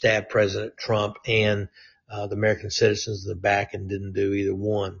stabbed President Trump and the American citizens in the back and didn't do either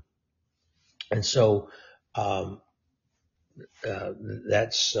one. And so,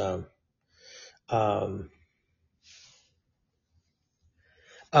 that's,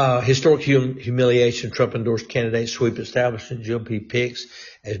 historic humiliation. Trump endorsed candidate sweep establishment. GOP picks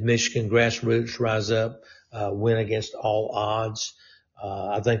as Michigan grassroots rise up, win against all odds.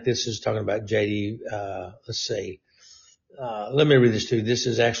 I think this is talking about JD. Let's see. Let me read this to you. This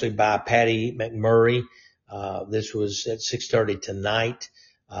is actually by Patty McMurray. This was at 6:30 tonight.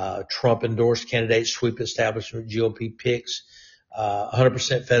 Trump endorsed candidate sweep establishment. GOP picks.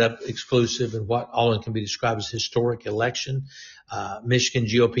 100% fed up exclusive in what all can be described as historic election. Michigan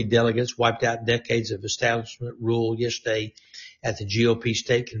GOP delegates wiped out decades of establishment rule yesterday at the GOP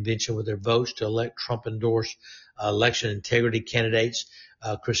state convention with their votes to elect Trump endorsed election integrity candidates.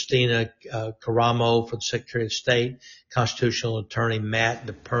 Christina Caramo for the Secretary of State, Constitutional Attorney Matt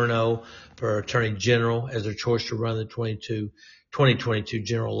DePerno for Attorney General as their choice to run the 2022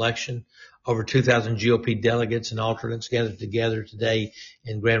 general election. Over 2,000 GOP delegates and alternates gathered together today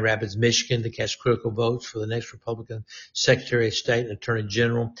in Grand Rapids, Michigan to cast critical votes for the next Republican Secretary of State and Attorney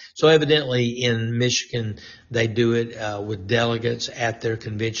General. So evidently in Michigan, they do it with delegates at their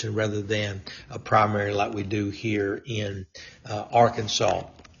convention rather than a primary like we do here in Arkansas.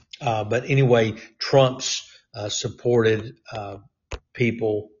 But anyway, Trump's supported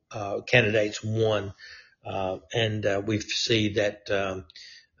people, candidates won. And we see that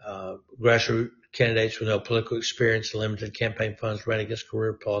grassroots candidates with no political experience and limited campaign funds ran against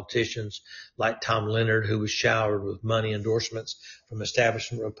career politicians like Tom Leonard, who was showered with money endorsements from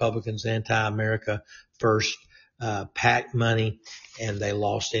establishment Republicans, anti-America first, PAC money, and they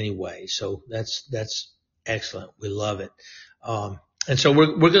lost anyway. So that's excellent. We love it. And so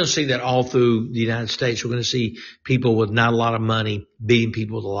we're going to see that all through the United States. We're going to see people with not a lot of money beating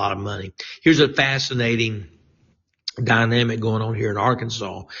people with a lot of money. Here's a fascinating dynamic going on here in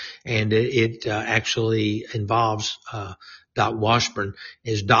Arkansas, and it actually involves Doc Washburn.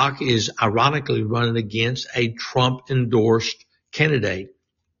 As Doc is ironically running against a Trump-endorsed candidate,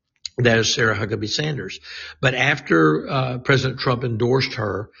 that is Sarah Huckabee Sanders. But after President Trump endorsed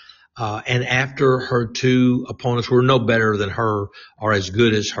her, and after her two opponents were no better than her or as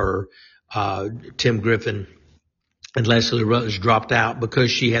good as her, Tim Griffin and Leslie Rutledge dropped out because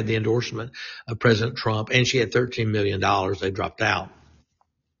she had the endorsement of President Trump and she had $13 million. They dropped out.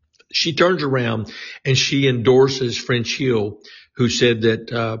 She turns around and she endorses French Hill, who said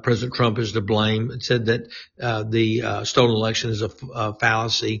that President Trump is to blame, and said that the stolen election is a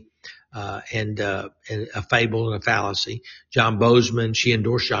fallacy, and a fable and a fallacy. John Bozeman, she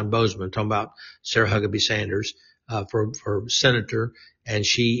endorsed John Bozeman, talking about Sarah Huckabee Sanders, for senator, and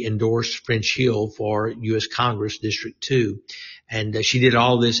she endorsed French Hill for U.S. Congress District 2. And she did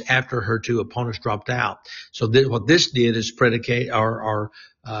all this after her two opponents dropped out. So what this did is predicate or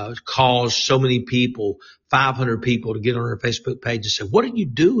cause so many people, 500 people, to get on her Facebook page and say, "What are you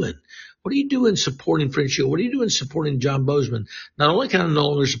doing? What are you doing supporting French Hill? What are you doing supporting John Bozeman? Not only can I no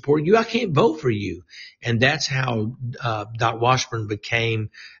longer support you, I can't vote for you." And that's how Doc Washburn became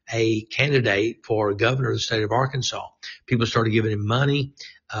a candidate for governor of the state of Arkansas. People started giving him money.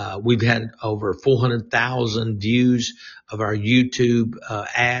 We've had over 400,000 views of our YouTube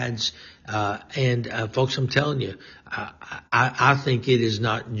ads. And folks, I'm telling you, I think it is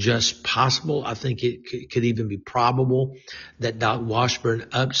not just possible. I think it could even be probable that Doc Washburn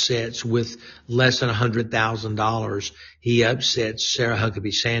upsets with less than $100,000. He upsets Sarah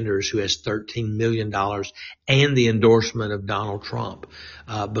Huckabee Sanders, who has $13 million and the endorsement of Donald Trump.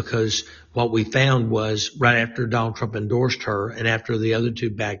 Because what we found was right after Donald Trump endorsed her and after the other two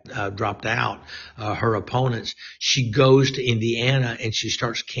dropped out, her opponents, she goes to Indiana and she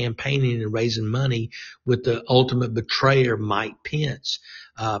starts campaigning and raising money with the ultimate betrayer, Mike Pence.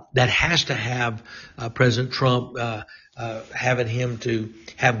 That has to have President Trump having him to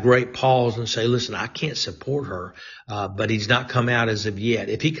have great pause and say, "Listen, I can't support her," but he's not come out as of yet.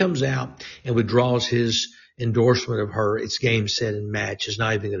 If he comes out and withdraws his endorsement of her, it's game, set, and match. It's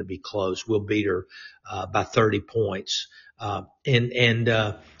not even going to be close. We'll beat her by 30 points.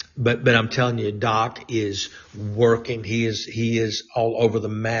 But I'm telling you, Doc is working. He is all over the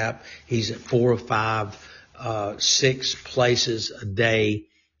map. He's at 4 or 5 6 places a day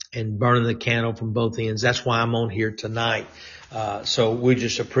and burning the candle from both ends. That's why I'm on here tonight. So we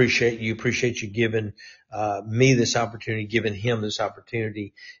just appreciate you giving me this opportunity, giving him this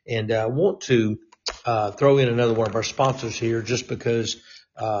opportunity. And I want to throw in another one of our sponsors here just because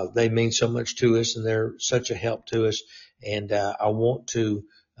they mean so much to us and they're such a help to us. And I want to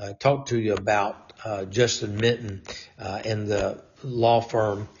talk to you about Justin Minton and the law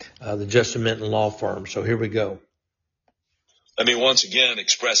firm, the Justin Minton Law Firm. So here we go. Let me once again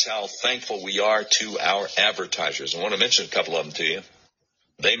express how thankful we are to our advertisers. I want to mention a couple of them to you.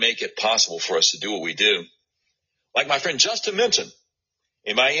 They make it possible for us to do what we do. Like my friend Justin Minton,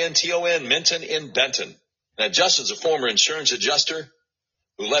 M-I-N-T-O-N, Minton in Benton. Now, Justin's a former insurance adjuster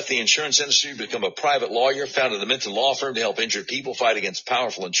who left the insurance industry to become a private lawyer, founded the Minton Law Firm to help injured people fight against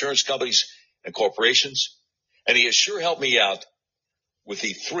powerful insurance companies and corporations. And he has sure helped me out with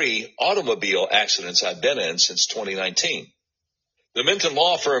the 3 automobile accidents I've been in since 2019. The Minton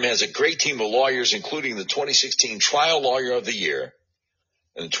Law Firm has a great team of lawyers, including the 2016 Trial Lawyer of the Year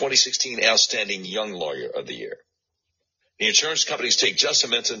and the 2016 Outstanding Young Lawyer of the Year. The insurance companies take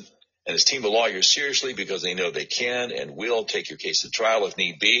Justin Minton and his team of lawyers seriously because they know they can and will take your case to trial if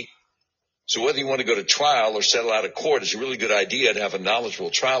need be. So whether you want to go to trial or settle out of court, it's a really good idea to have a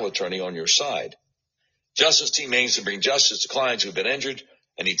knowledgeable trial attorney on your side. Justin's team aims to bring justice to clients who have been injured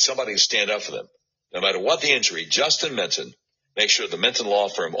and need somebody to stand up for them. No matter what the injury, Justin Minton makes sure the Minton Law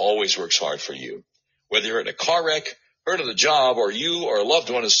Firm always works hard for you. Whether you're in a car wreck, hurt on the job, or you or a loved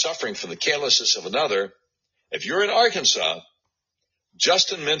one is suffering from the carelessness of another, if you're in Arkansas,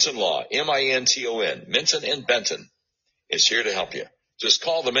 Justin Minton Law, M-I-N-T-O-N, Minton in Benton, is here to help you. Just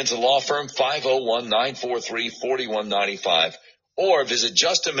call the Minton Law Firm, 501-943-4195, or visit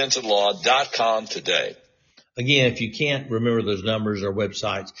justinmintonlaw.com today. Again, if you can't remember those numbers or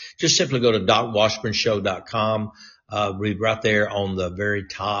websites, just simply go to docwashburnshow.com. Read right there on the very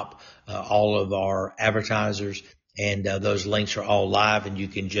top, all of our advertisers, and those links are all live, and you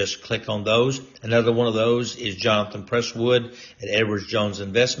can just click on those. Another one of those is Jonathan Presswood at Edwards Jones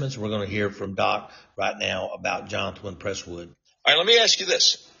Investments. We're going to hear from Doc right now about Jonathan Presswood. All right, let me ask you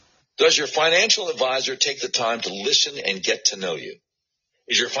this. Does your financial advisor take the time to listen and get to know you?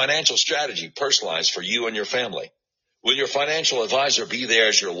 Is your financial strategy personalized for you and your family? Will your financial advisor be there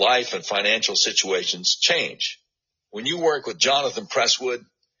as your life and financial situations change? When you work with Jonathan Presswood,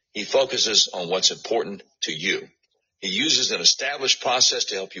 he focuses on what's important to you. He uses an established process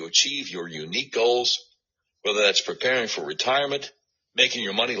to help you achieve your unique goals, whether that's preparing for retirement, making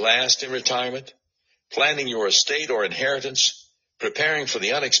your money last in retirement, planning your estate or inheritance, preparing for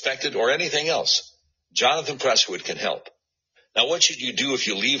the unexpected, or anything else. Jonathan Presswood can help. Now, what should you do if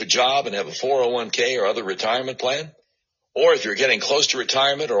you leave a job and have a 401k or other retirement plan? Or if you're getting close to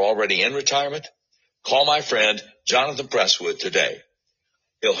retirement or already in retirement? Call my friend Jonathan Presswood today.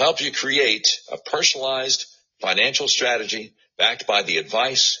 He'll help you create a personalized financial strategy backed by the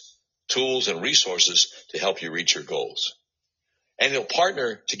advice, tools, and resources to help you reach your goals. And he'll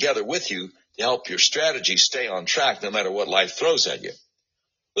partner together with you to help your strategy stay on track no matter what life throws at you.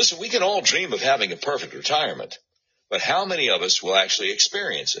 Listen, we can all dream of having a perfect retirement, but how many of us will actually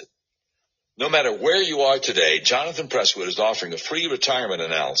experience it? No matter where you are today, Jonathan Presswood is offering a free retirement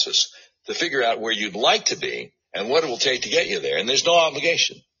analysis to figure out where you'd like to be and what it will take to get you there, and there's no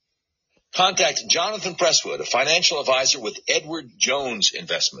obligation. Contact Jonathan Presswood, a financial advisor with Edward Jones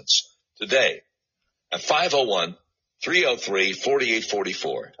Investments, today at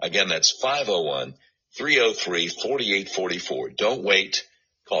 501-303-4844. Again, that's 501-303-4844. Don't wait.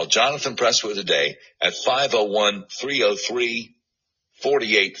 Call Jonathan Presswood today at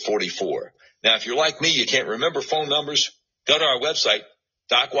 501-303-4844. Now, if you're like me, you can't remember phone numbers, go to our website,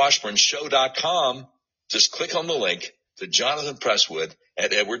 docwashburnshow.com. Just click on the link to Jonathan Presswood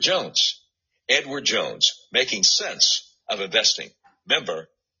at Edward Jones. Edward Jones, making sense of investing. Member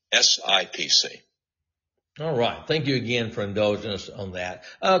SIPC. All right. Thank you again for indulging us on that.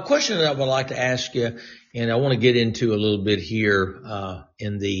 A question that I would like to ask you, and I want to get into a little bit here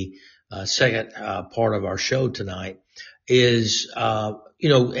in the second part of our show tonight, is,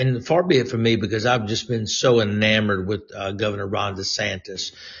 and far be it from me because I've just been so enamored with Governor Ron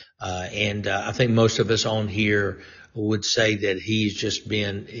DeSantis. And I think most of us on here would say that he's just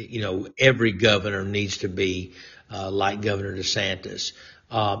been, every governor needs to be like Governor DeSantis.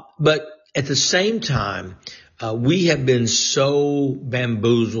 But at the same time, we have been so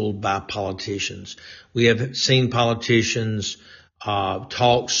bamboozled by politicians. We have seen politicians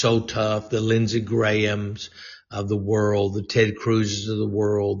talk so tough, the Lindsey Grahams, of the world, the Ted Cruzes of the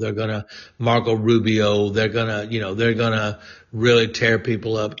world. They're going to Marco Rubio. They're going to really tear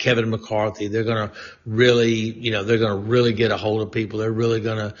people up. Kevin McCarthy. They're going to really get a hold of people. They're really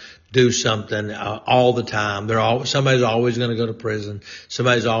going to do something all the time. Somebody's always going to go to prison.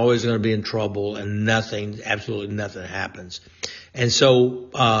 Somebody's always going to be in trouble, and absolutely nothing happens. And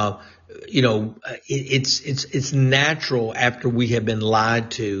so, it's natural after we have been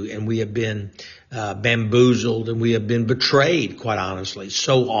lied to and we have been bamboozled and we have been betrayed, quite honestly,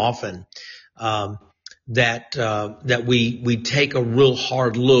 so often, that we take a real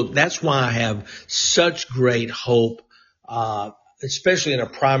hard look. That's why I have such great hope, especially in a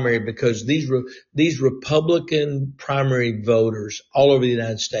primary, because these Republican primary voters all over the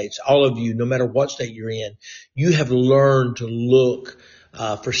United States, all of you, no matter what state you're in, you have learned to look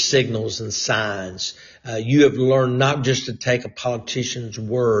for signals and signs. You have learned not just to take a politician's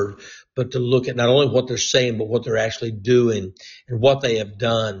word, but to look at not only what they're saying, but what they're actually doing and what they have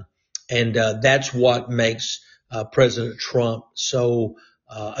done. And that's what makes President Trump so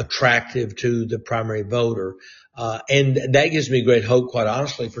attractive to the primary voter. And that gives me great hope, quite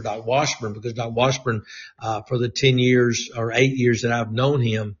honestly, for Doc Washburn, because Doc Washburn, for the 10 years or 8 years that I've known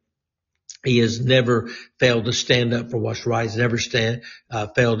him, he has never failed to stand up for what's right. He's never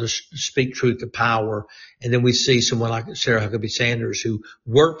failed to speak truth to power. And then we see someone like Sarah Huckabee Sanders, who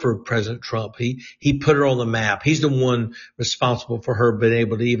worked for President Trump. He put her on the map. He's the one responsible for her being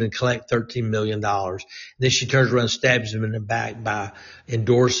able to even collect $13 million. And then she turns around and stabs him in the back by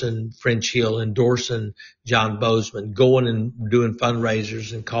endorsing French Hill, endorsing John Bozeman, going and doing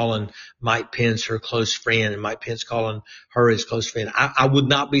fundraisers and calling Mike Pence her close friend, and Mike Pence calling her his close friend. I would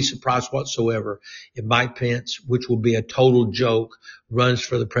not be surprised whatsoever if Mike Pence, which will be a total joke, runs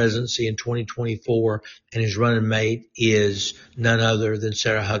for the presidency in 2024 and his running mate is none other than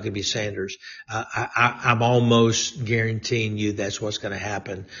Sarah Huckabee Sanders. I'm almost guaranteeing you that's what's going to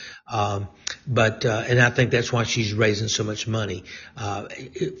happen. But I think that's why she's raising so much money.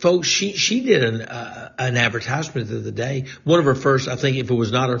 Folks, she did an advertisement the other day. One of her first, I think if it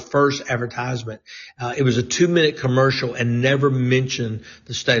was not her first advertisement, it was a 2-minute commercial and never mentioned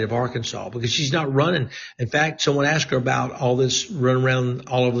the state of Arkansas because she's not running. In fact, someone asked her about all this run around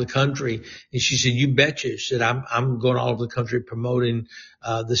all over the country, and she said, "You betcha." She said, I'm going all over the country promoting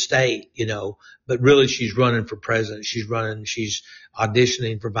the state, but really she's running for president. She's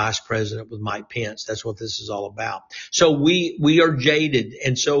auditioning for vice president with Mike Pence. That's what this is all about. So we are jaded.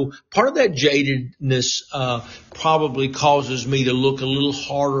 And so part of that jadedness, probably causes me to look a little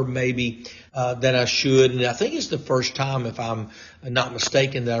harder maybe, than I should. And I think it's the first time, if I'm not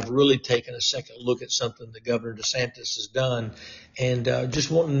mistaken, that I've really taken a second look at something that Governor DeSantis has done and,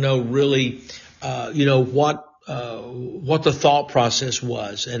 just want to know really, what the thought process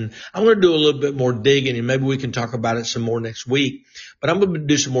was. And I'm going to do a little bit more digging, and maybe we can talk about it some more next week. But I'm going to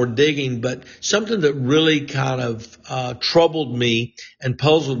do some more digging. But something that really kind of troubled me and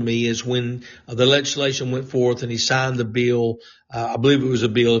puzzled me is when the legislation went forth and he signed the bill. I believe it was a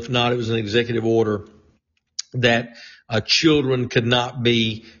bill. If not, it was an executive order that children could not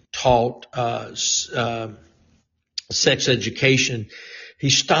be taught sex education. He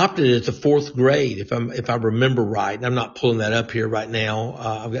stopped it at the 4th grade, if I remember right. And I'm not pulling that up here right now.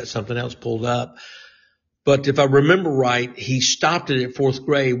 I've got something else pulled up. But if I remember right, he stopped it at 4th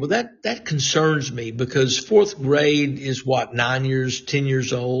grade. Well, that concerns me because 4th grade is 9 years, 10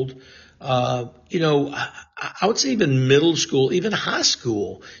 years old. I would say even middle school, even high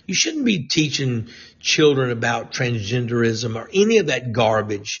school, you shouldn't be teaching children about transgenderism or any of that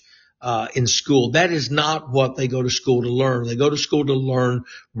garbage in school. That is not what they go to school to learn. They go to school to learn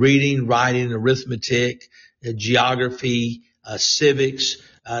reading, writing, arithmetic, geography, civics,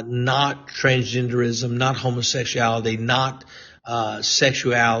 not transgenderism, not homosexuality, not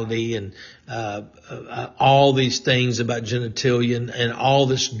sexuality, and all these things about genitalia and all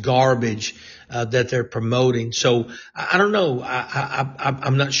this garbage that they're promoting. So I don't know.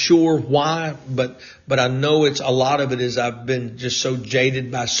 I'm not sure why, but I know it's a lot of it is I've been just so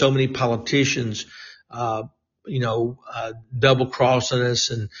jaded by so many politicians, double crossing us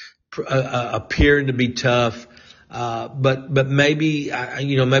and appearing to be tough. But maybe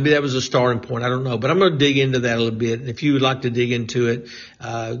that was a starting point. I don't know, but I'm going to dig into that a little bit. And if you would like to dig into it,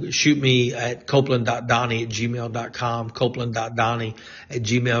 shoot me at copeland.donnie@gmail.com,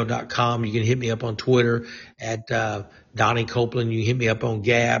 copeland.donnie@gmail.com. You can hit me up on Twitter at, Donnie Copeland. You can hit me up on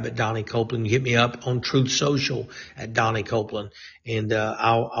Gab at Donnie Copeland. You hit me up on Truth Social at Donnie Copeland. And,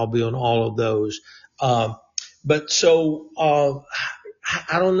 I'll be on all of those. I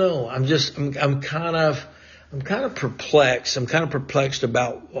don't know. I'm kind of perplexed. I'm kind of perplexed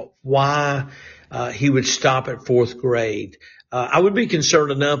about why he would stop at fourth grade. I would be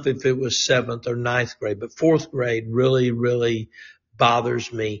concerned enough if it was seventh or ninth grade, but fourth grade really, really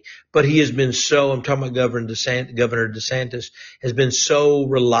bothers me. But he has been I'm talking about Governor DeSantis has been so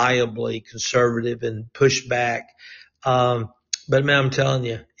reliably conservative and pushed back. But man, I'm telling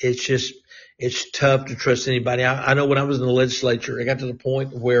you, it's tough to trust anybody. I know when I was in the legislature, I got to the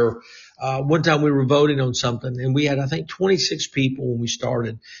point where one time we were voting on something and we had, I think, 26 people when we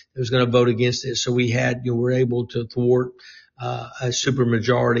started that was going to vote against it. So we were able to thwart a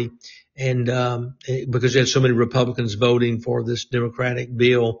supermajority. And because we had so many Republicans voting for this Democratic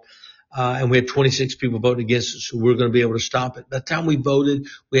bill, and we had 26 people voting against it, so we were going to be able to stop it. By the time we voted,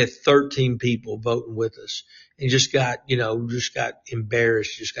 we had 13 people voting with us, and just got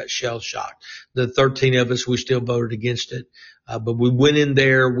embarrassed, just got shell shocked. The 13 of us, we still voted against it, but we went in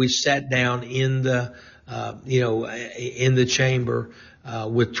there, we sat down in the chamber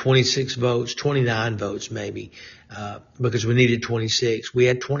with 26 votes, 29 votes maybe, because we needed 26. We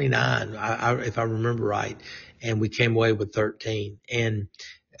had 29, if I remember right, and we came away with 13. And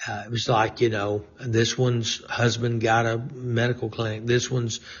it was like, this one's husband got a medical clinic. This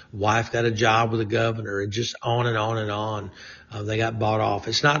one's wife got a job with the governor, and just on and on and on. They got bought off.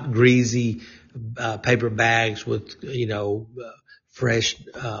 It's not greasy paper bags with, fresh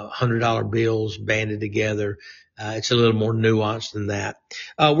 $100 bills banded together. It's a little more nuanced than that.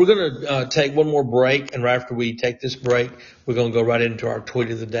 We're going to take one more break, and right after we take this break, we're going to go right into our tweet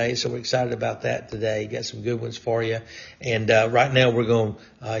of the day. So we're excited about that today. Got some good ones for you. And right now we're going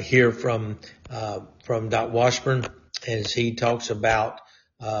to hear from Doc Washburn as he talks about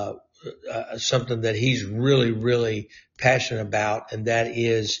something that he's really, really passionate about, and that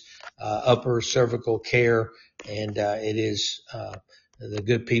is upper cervical care. And it is the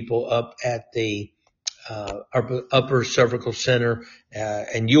good people up at the Upper Cervical Center,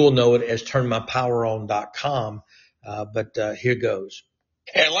 and you will know it as turnmypoweron.com. But here goes.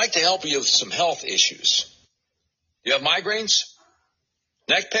 And I'd like to help you with some health issues. You have migraines,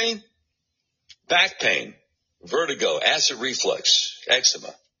 neck pain, back pain, vertigo, acid reflux,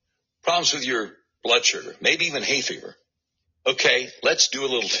 eczema, problems with your blood sugar, maybe even hay fever. Okay, let's do a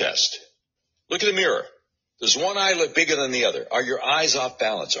little test. Look in the mirror. Does one eye look bigger than the other? Are your eyes off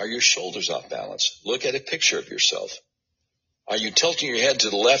balance? Are your shoulders off balance? Look at a picture of yourself. Are you tilting your head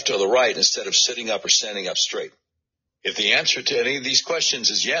to the left or the right instead of sitting up or standing up straight? If the answer to any of these questions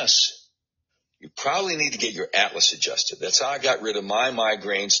is yes, you probably need to get your atlas adjusted. That's how I got rid of my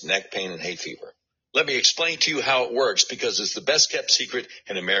migraines, neck pain, and hay fever. Let me explain to you how it works, because it's the best kept secret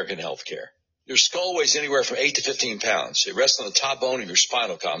in American healthcare. Your skull weighs anywhere from 8 to 15 pounds. It rests on the top bone of your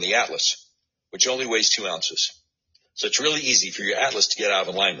spinal column, the atlas, which only weighs 2 ounces. So it's really easy for your atlas to get out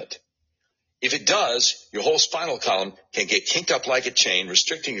of alignment. If it does, your whole spinal column can get kinked up like a chain,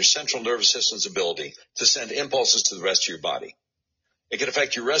 restricting your central nervous system's ability to send impulses to the rest of your body. It can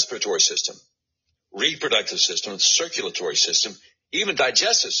affect your respiratory system, reproductive system, circulatory system, even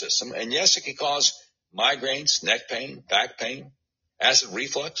digestive system, and yes, it can cause migraines, neck pain, back pain, acid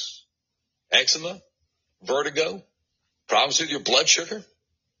reflux, eczema, vertigo, problems with your blood sugar.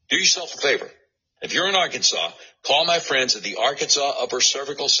 Do yourself a favor. If you're in Arkansas, call my friends at the Arkansas Upper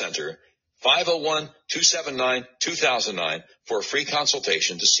Cervical Center, 501-279-2009, for a free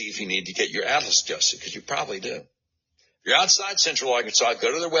consultation to see if you need to get your atlas adjusted, because you probably do. If you're outside Central Arkansas,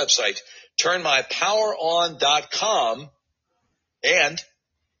 go to their website, turnmypoweron.com, and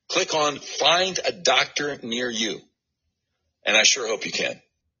click on Find a Doctor Near You. And I sure hope you can.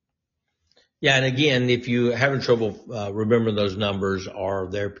 Yeah, and again, if you're having trouble remembering those numbers or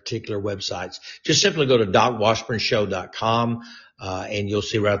their particular websites, just simply go to docwashburnshow.com, and you'll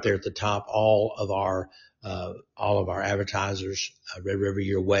see right there at the top all of our advertisers: Red River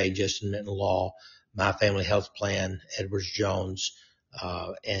Your Way, Justin Minton Law, My Family Health Plan, Edwards Jones,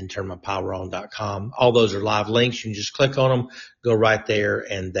 and turnmypoweron.com. All those are live links. You can just click on them, go right there,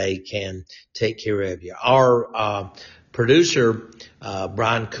 and they can take care of you. Our producer,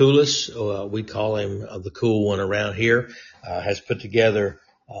 Brian Coolis, we call him the cool one around here, has put together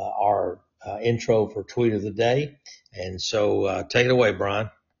our intro for Tweet of the Day. And so take it away, Brian.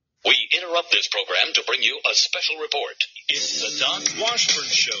 We interrupt this program to bring you a special report. It's the Doc Washburn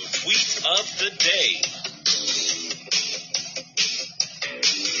Show Tweet of the Day.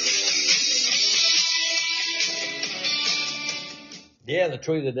 Yeah, the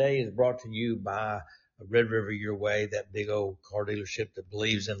Tweet of the Day is brought to you by Red River Your Way, that big old car dealership that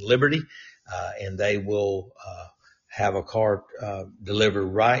believes in liberty, and they will have a car delivered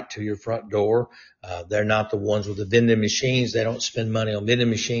right to your front door. They're not the ones with the vending machines. They don't spend money on vending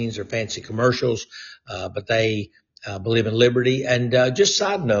machines or fancy commercials, but they believe in liberty. And just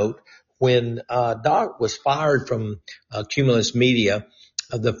side note, when Doc was fired from Cumulus Media,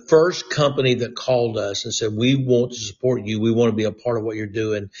 the first company that called us and said, we want to support you, we want to be a part of what you're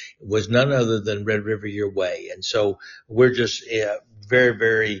doing, was none other than Red River Your Way. And so we're just very,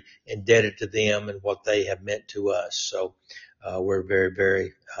 very indebted to them and what they have meant to us. So we're very,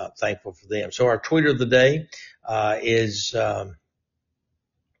 very thankful for them. So our tweeter of the day is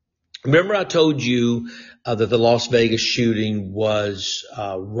remember I told you that the Las Vegas shooting was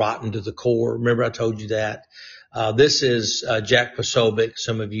rotten to the core? Remember I told you that? This is Jack Posobiec.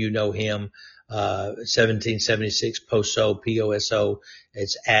 Some of you know him. 1776 Poso, P-O-S-O.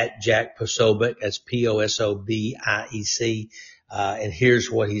 It's at Jack Posobiec. That's P-O-S-O-B-I-E-C. And here's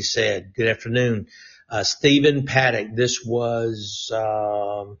what he said. Good afternoon. Stephen Paddock. This was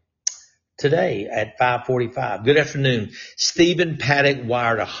today at 5:45. Good afternoon. Stephen Paddock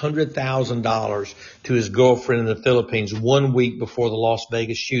wired $100,000 to his girlfriend in the Philippines 1 week before the Las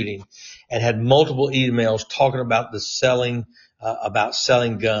Vegas shooting, and had multiple emails talking about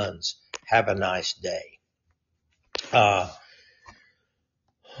selling guns. Have a nice day.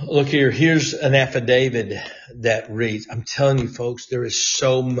 Look here. Here's an affidavit that reads, I'm telling you folks, there's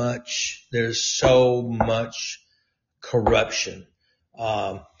so much corruption.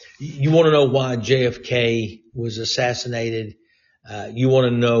 You want to know why JFK was assassinated. You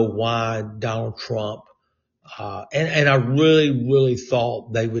want to know why Donald Trump, and I really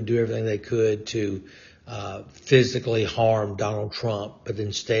thought they would do everything they could to, physically harm Donald Trump, but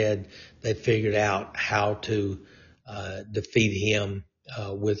instead they figured out how to, defeat him,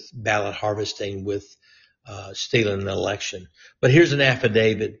 with ballot harvesting, with, stealing an election. But here's an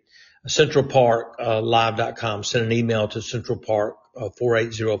affidavit. Central Park, live.com sent an email to Central Park,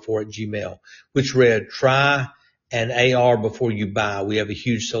 4804 at Gmail, which read, try an AR before you buy. We have a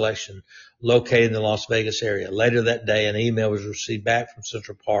huge selection located in the Las Vegas area. Later that day, an email was received back from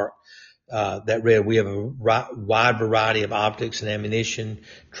Central Park, that read, we have a wide variety of optics and ammunition.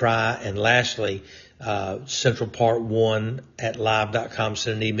 Try. And lastly, Central Park 1 at live.com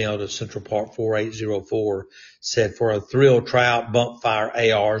sent an email to Central Park 4804, said, for a thrill, try out bump fire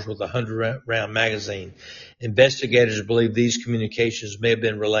ARs with a 100-round magazine. Investigators believe these communications may have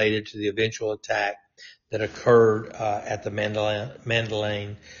been related to the eventual attack that occurred at the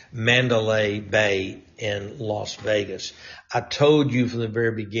Mandalay Bay in Las Vegas. I told you from the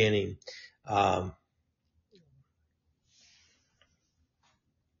very beginning,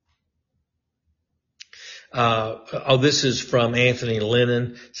 this is from Anthony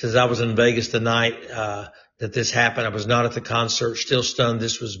Lennon. Says, I was in Vegas the night that this happened. I was not at the concert. Still stunned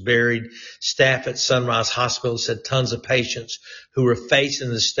this was buried. Staff at Sunrise Hospital said tons of patients who were facing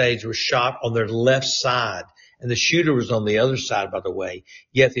the stage were shot on their left side. And the shooter was on the other side, by the way.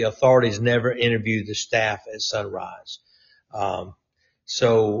 Yet the authorities never interviewed the staff at Sunrise.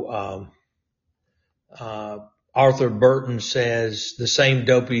 Arthur Burton says the same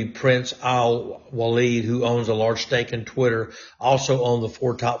dopey Prince Al-Walid, who owns a large stake in Twitter, also owned the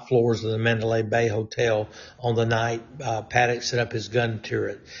 4 top floors of the Mandalay Bay Hotel on the night Paddock set up his gun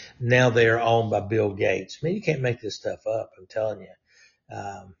turret. Now they are owned by Bill Gates. Man, you can't make this stuff up, I'm telling you.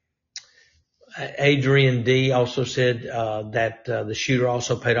 Adrian D. also said that the shooter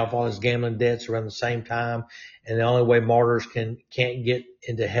also paid off all his gambling debts around the same time, and the only way martyrs can't get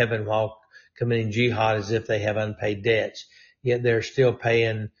into heaven while committing jihad as if they have unpaid debts. Yet they're still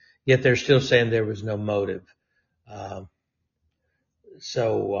saying there was no motive.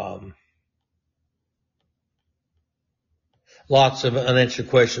 Lots of unanswered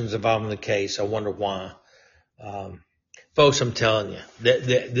questions if I'm the case. I wonder why. Folks, I'm telling you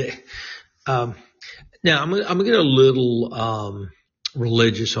now I'm gonna get a little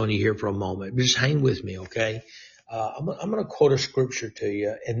religious on you here for a moment. Just hang with me, okay? I'm going to quote a scripture to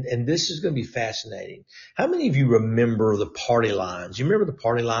you, and this is going to be fascinating. How many of you remember the party lines? You remember the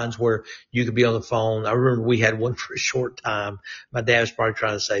party lines where you could be on the phone? I remember we had one for a short time. My dad was probably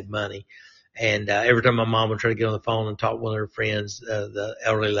trying to save money. And every time my mom would try to get on the phone and talk to one of her friends, the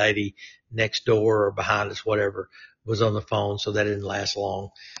elderly lady next door or behind us, whatever, was on the phone, so that didn't last long.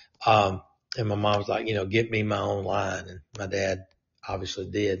 And my mom was like, get me my own line. And my dad obviously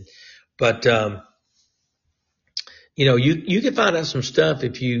did. But you can find out some stuff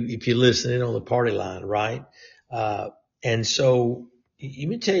if you listen in on the party line, right? And so let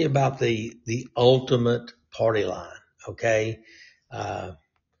me tell you about the ultimate party line, okay? And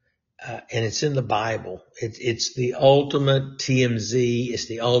it's in the Bible. It's the ultimate TMZ. It's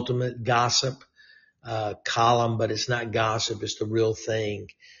the ultimate gossip, column, but it's not gossip. It's the real thing.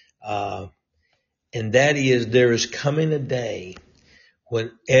 And that is, there is coming a day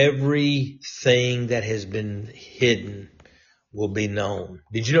when everything that has been hidden will be known.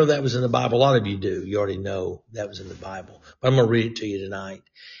 Did you know that was in the Bible? A lot of you do. You already know that was in the Bible. But I'm going to read it to you tonight.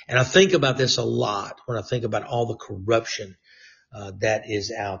 And I think about this a lot when I think about all the corruption that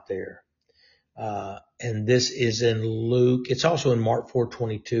is out there. And this is in Luke. It's also in Mark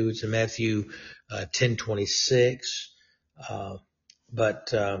 4:22. It's in Matthew 10:26.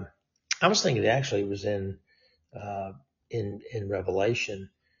 But I was thinking actually it was in Revelation.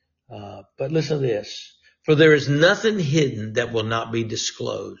 But listen to this. For there is nothing hidden that will not be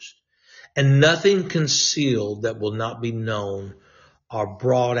disclosed, and nothing concealed that will not be known or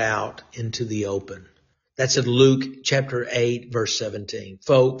brought out into the open. That's in Luke chapter 8, verse 17.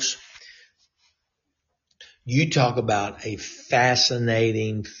 Folks, you talk about a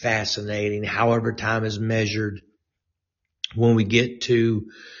fascinating, however time is measured, when we get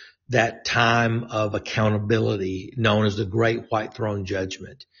to that time of accountability known as the Great White Throne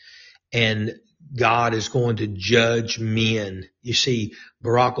Judgment. And God is going to judge men. You see,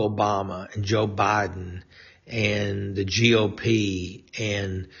 Barack Obama and Joe Biden and the GOP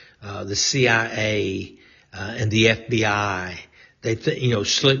and the CIA and the FBI.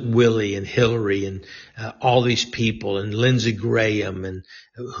 Slick Willie and Hillary and all these people and Lindsey Graham and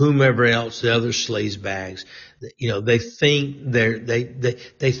whomever else, the other sleazebags. They think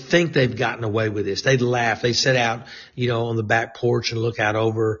they think they've gotten away with this. They laugh. They sit out, on the back porch and look out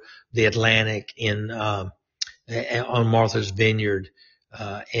over the Atlantic on Martha's Vineyard,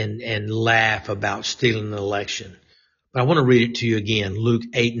 and laugh about stealing an election. But I want to read it to you again, Luke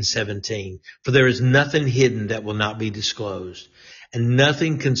 8:17. For there is nothing hidden that will not be disclosed, and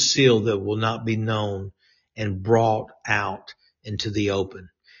nothing concealed that will not be known and brought out into the open.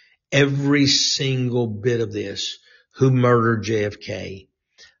 Every single bit of this, who murdered JFK,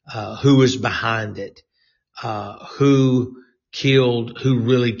 who was behind it, who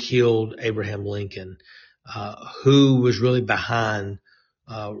really killed Abraham Lincoln, who was really behind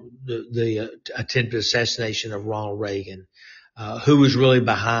the attempted assassination of Ronald Reagan, who was really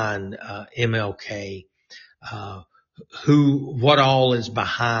behind MLK, what all is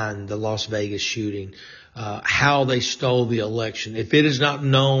behind the Las Vegas shooting, how they stole the election. If it is not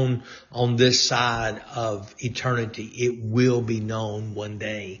known on this side of eternity, it will be known one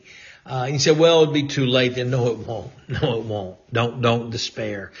day. You say, well, it'd be too late. Then no, it won't. No, it won't. Don't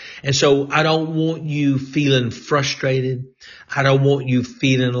despair. And so I don't want you feeling frustrated. I don't want you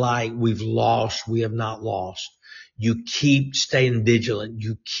feeling like we've lost. We have not lost. You keep staying vigilant.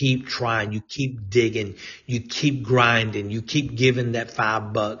 You keep trying. You keep digging. You keep grinding. You keep giving that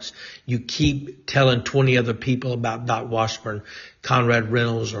 $5. You keep telling 20 other people about Doc Washburn, Conrad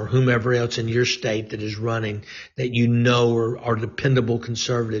Reynolds, or whomever else in your state that is running that are dependable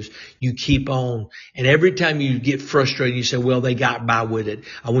conservatives. You keep on. And every time you get frustrated, you say, well, they got by with it.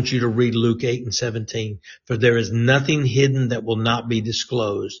 I want you to read Luke 8:17. For there is nothing hidden that will not be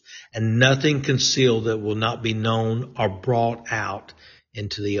disclosed, and nothing concealed that will not be known or brought out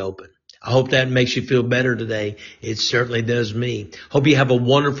into the open. I hope that makes you feel better today. It certainly does me. Hope you have a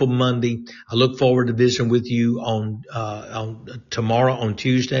wonderful Monday. I look forward to visiting with you on tomorrow, on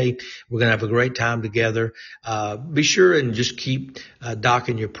Tuesday. We're going to have a great time together. Be sure and just keep Doc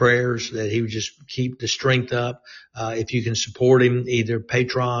in your prayers, that he would just keep the strength up. If you can support him, either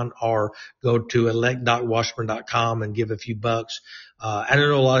Patreon or go to electdocwashburn.com and give a few bucks. I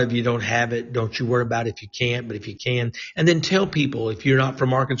know a lot of you don't have it. Don't you worry about it if you can't, but if you can. And then tell people, if you're not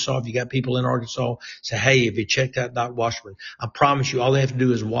from Arkansas, if you got people in Arkansas, say, hey, have you checked out Doc Washburn? I promise you, all they have to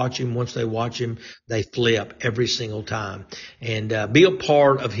do is watch him. Once they watch him, they flip every single time. And be a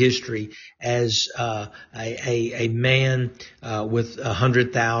part of history as a man with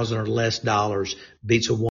 $100,000 or less dollars beats a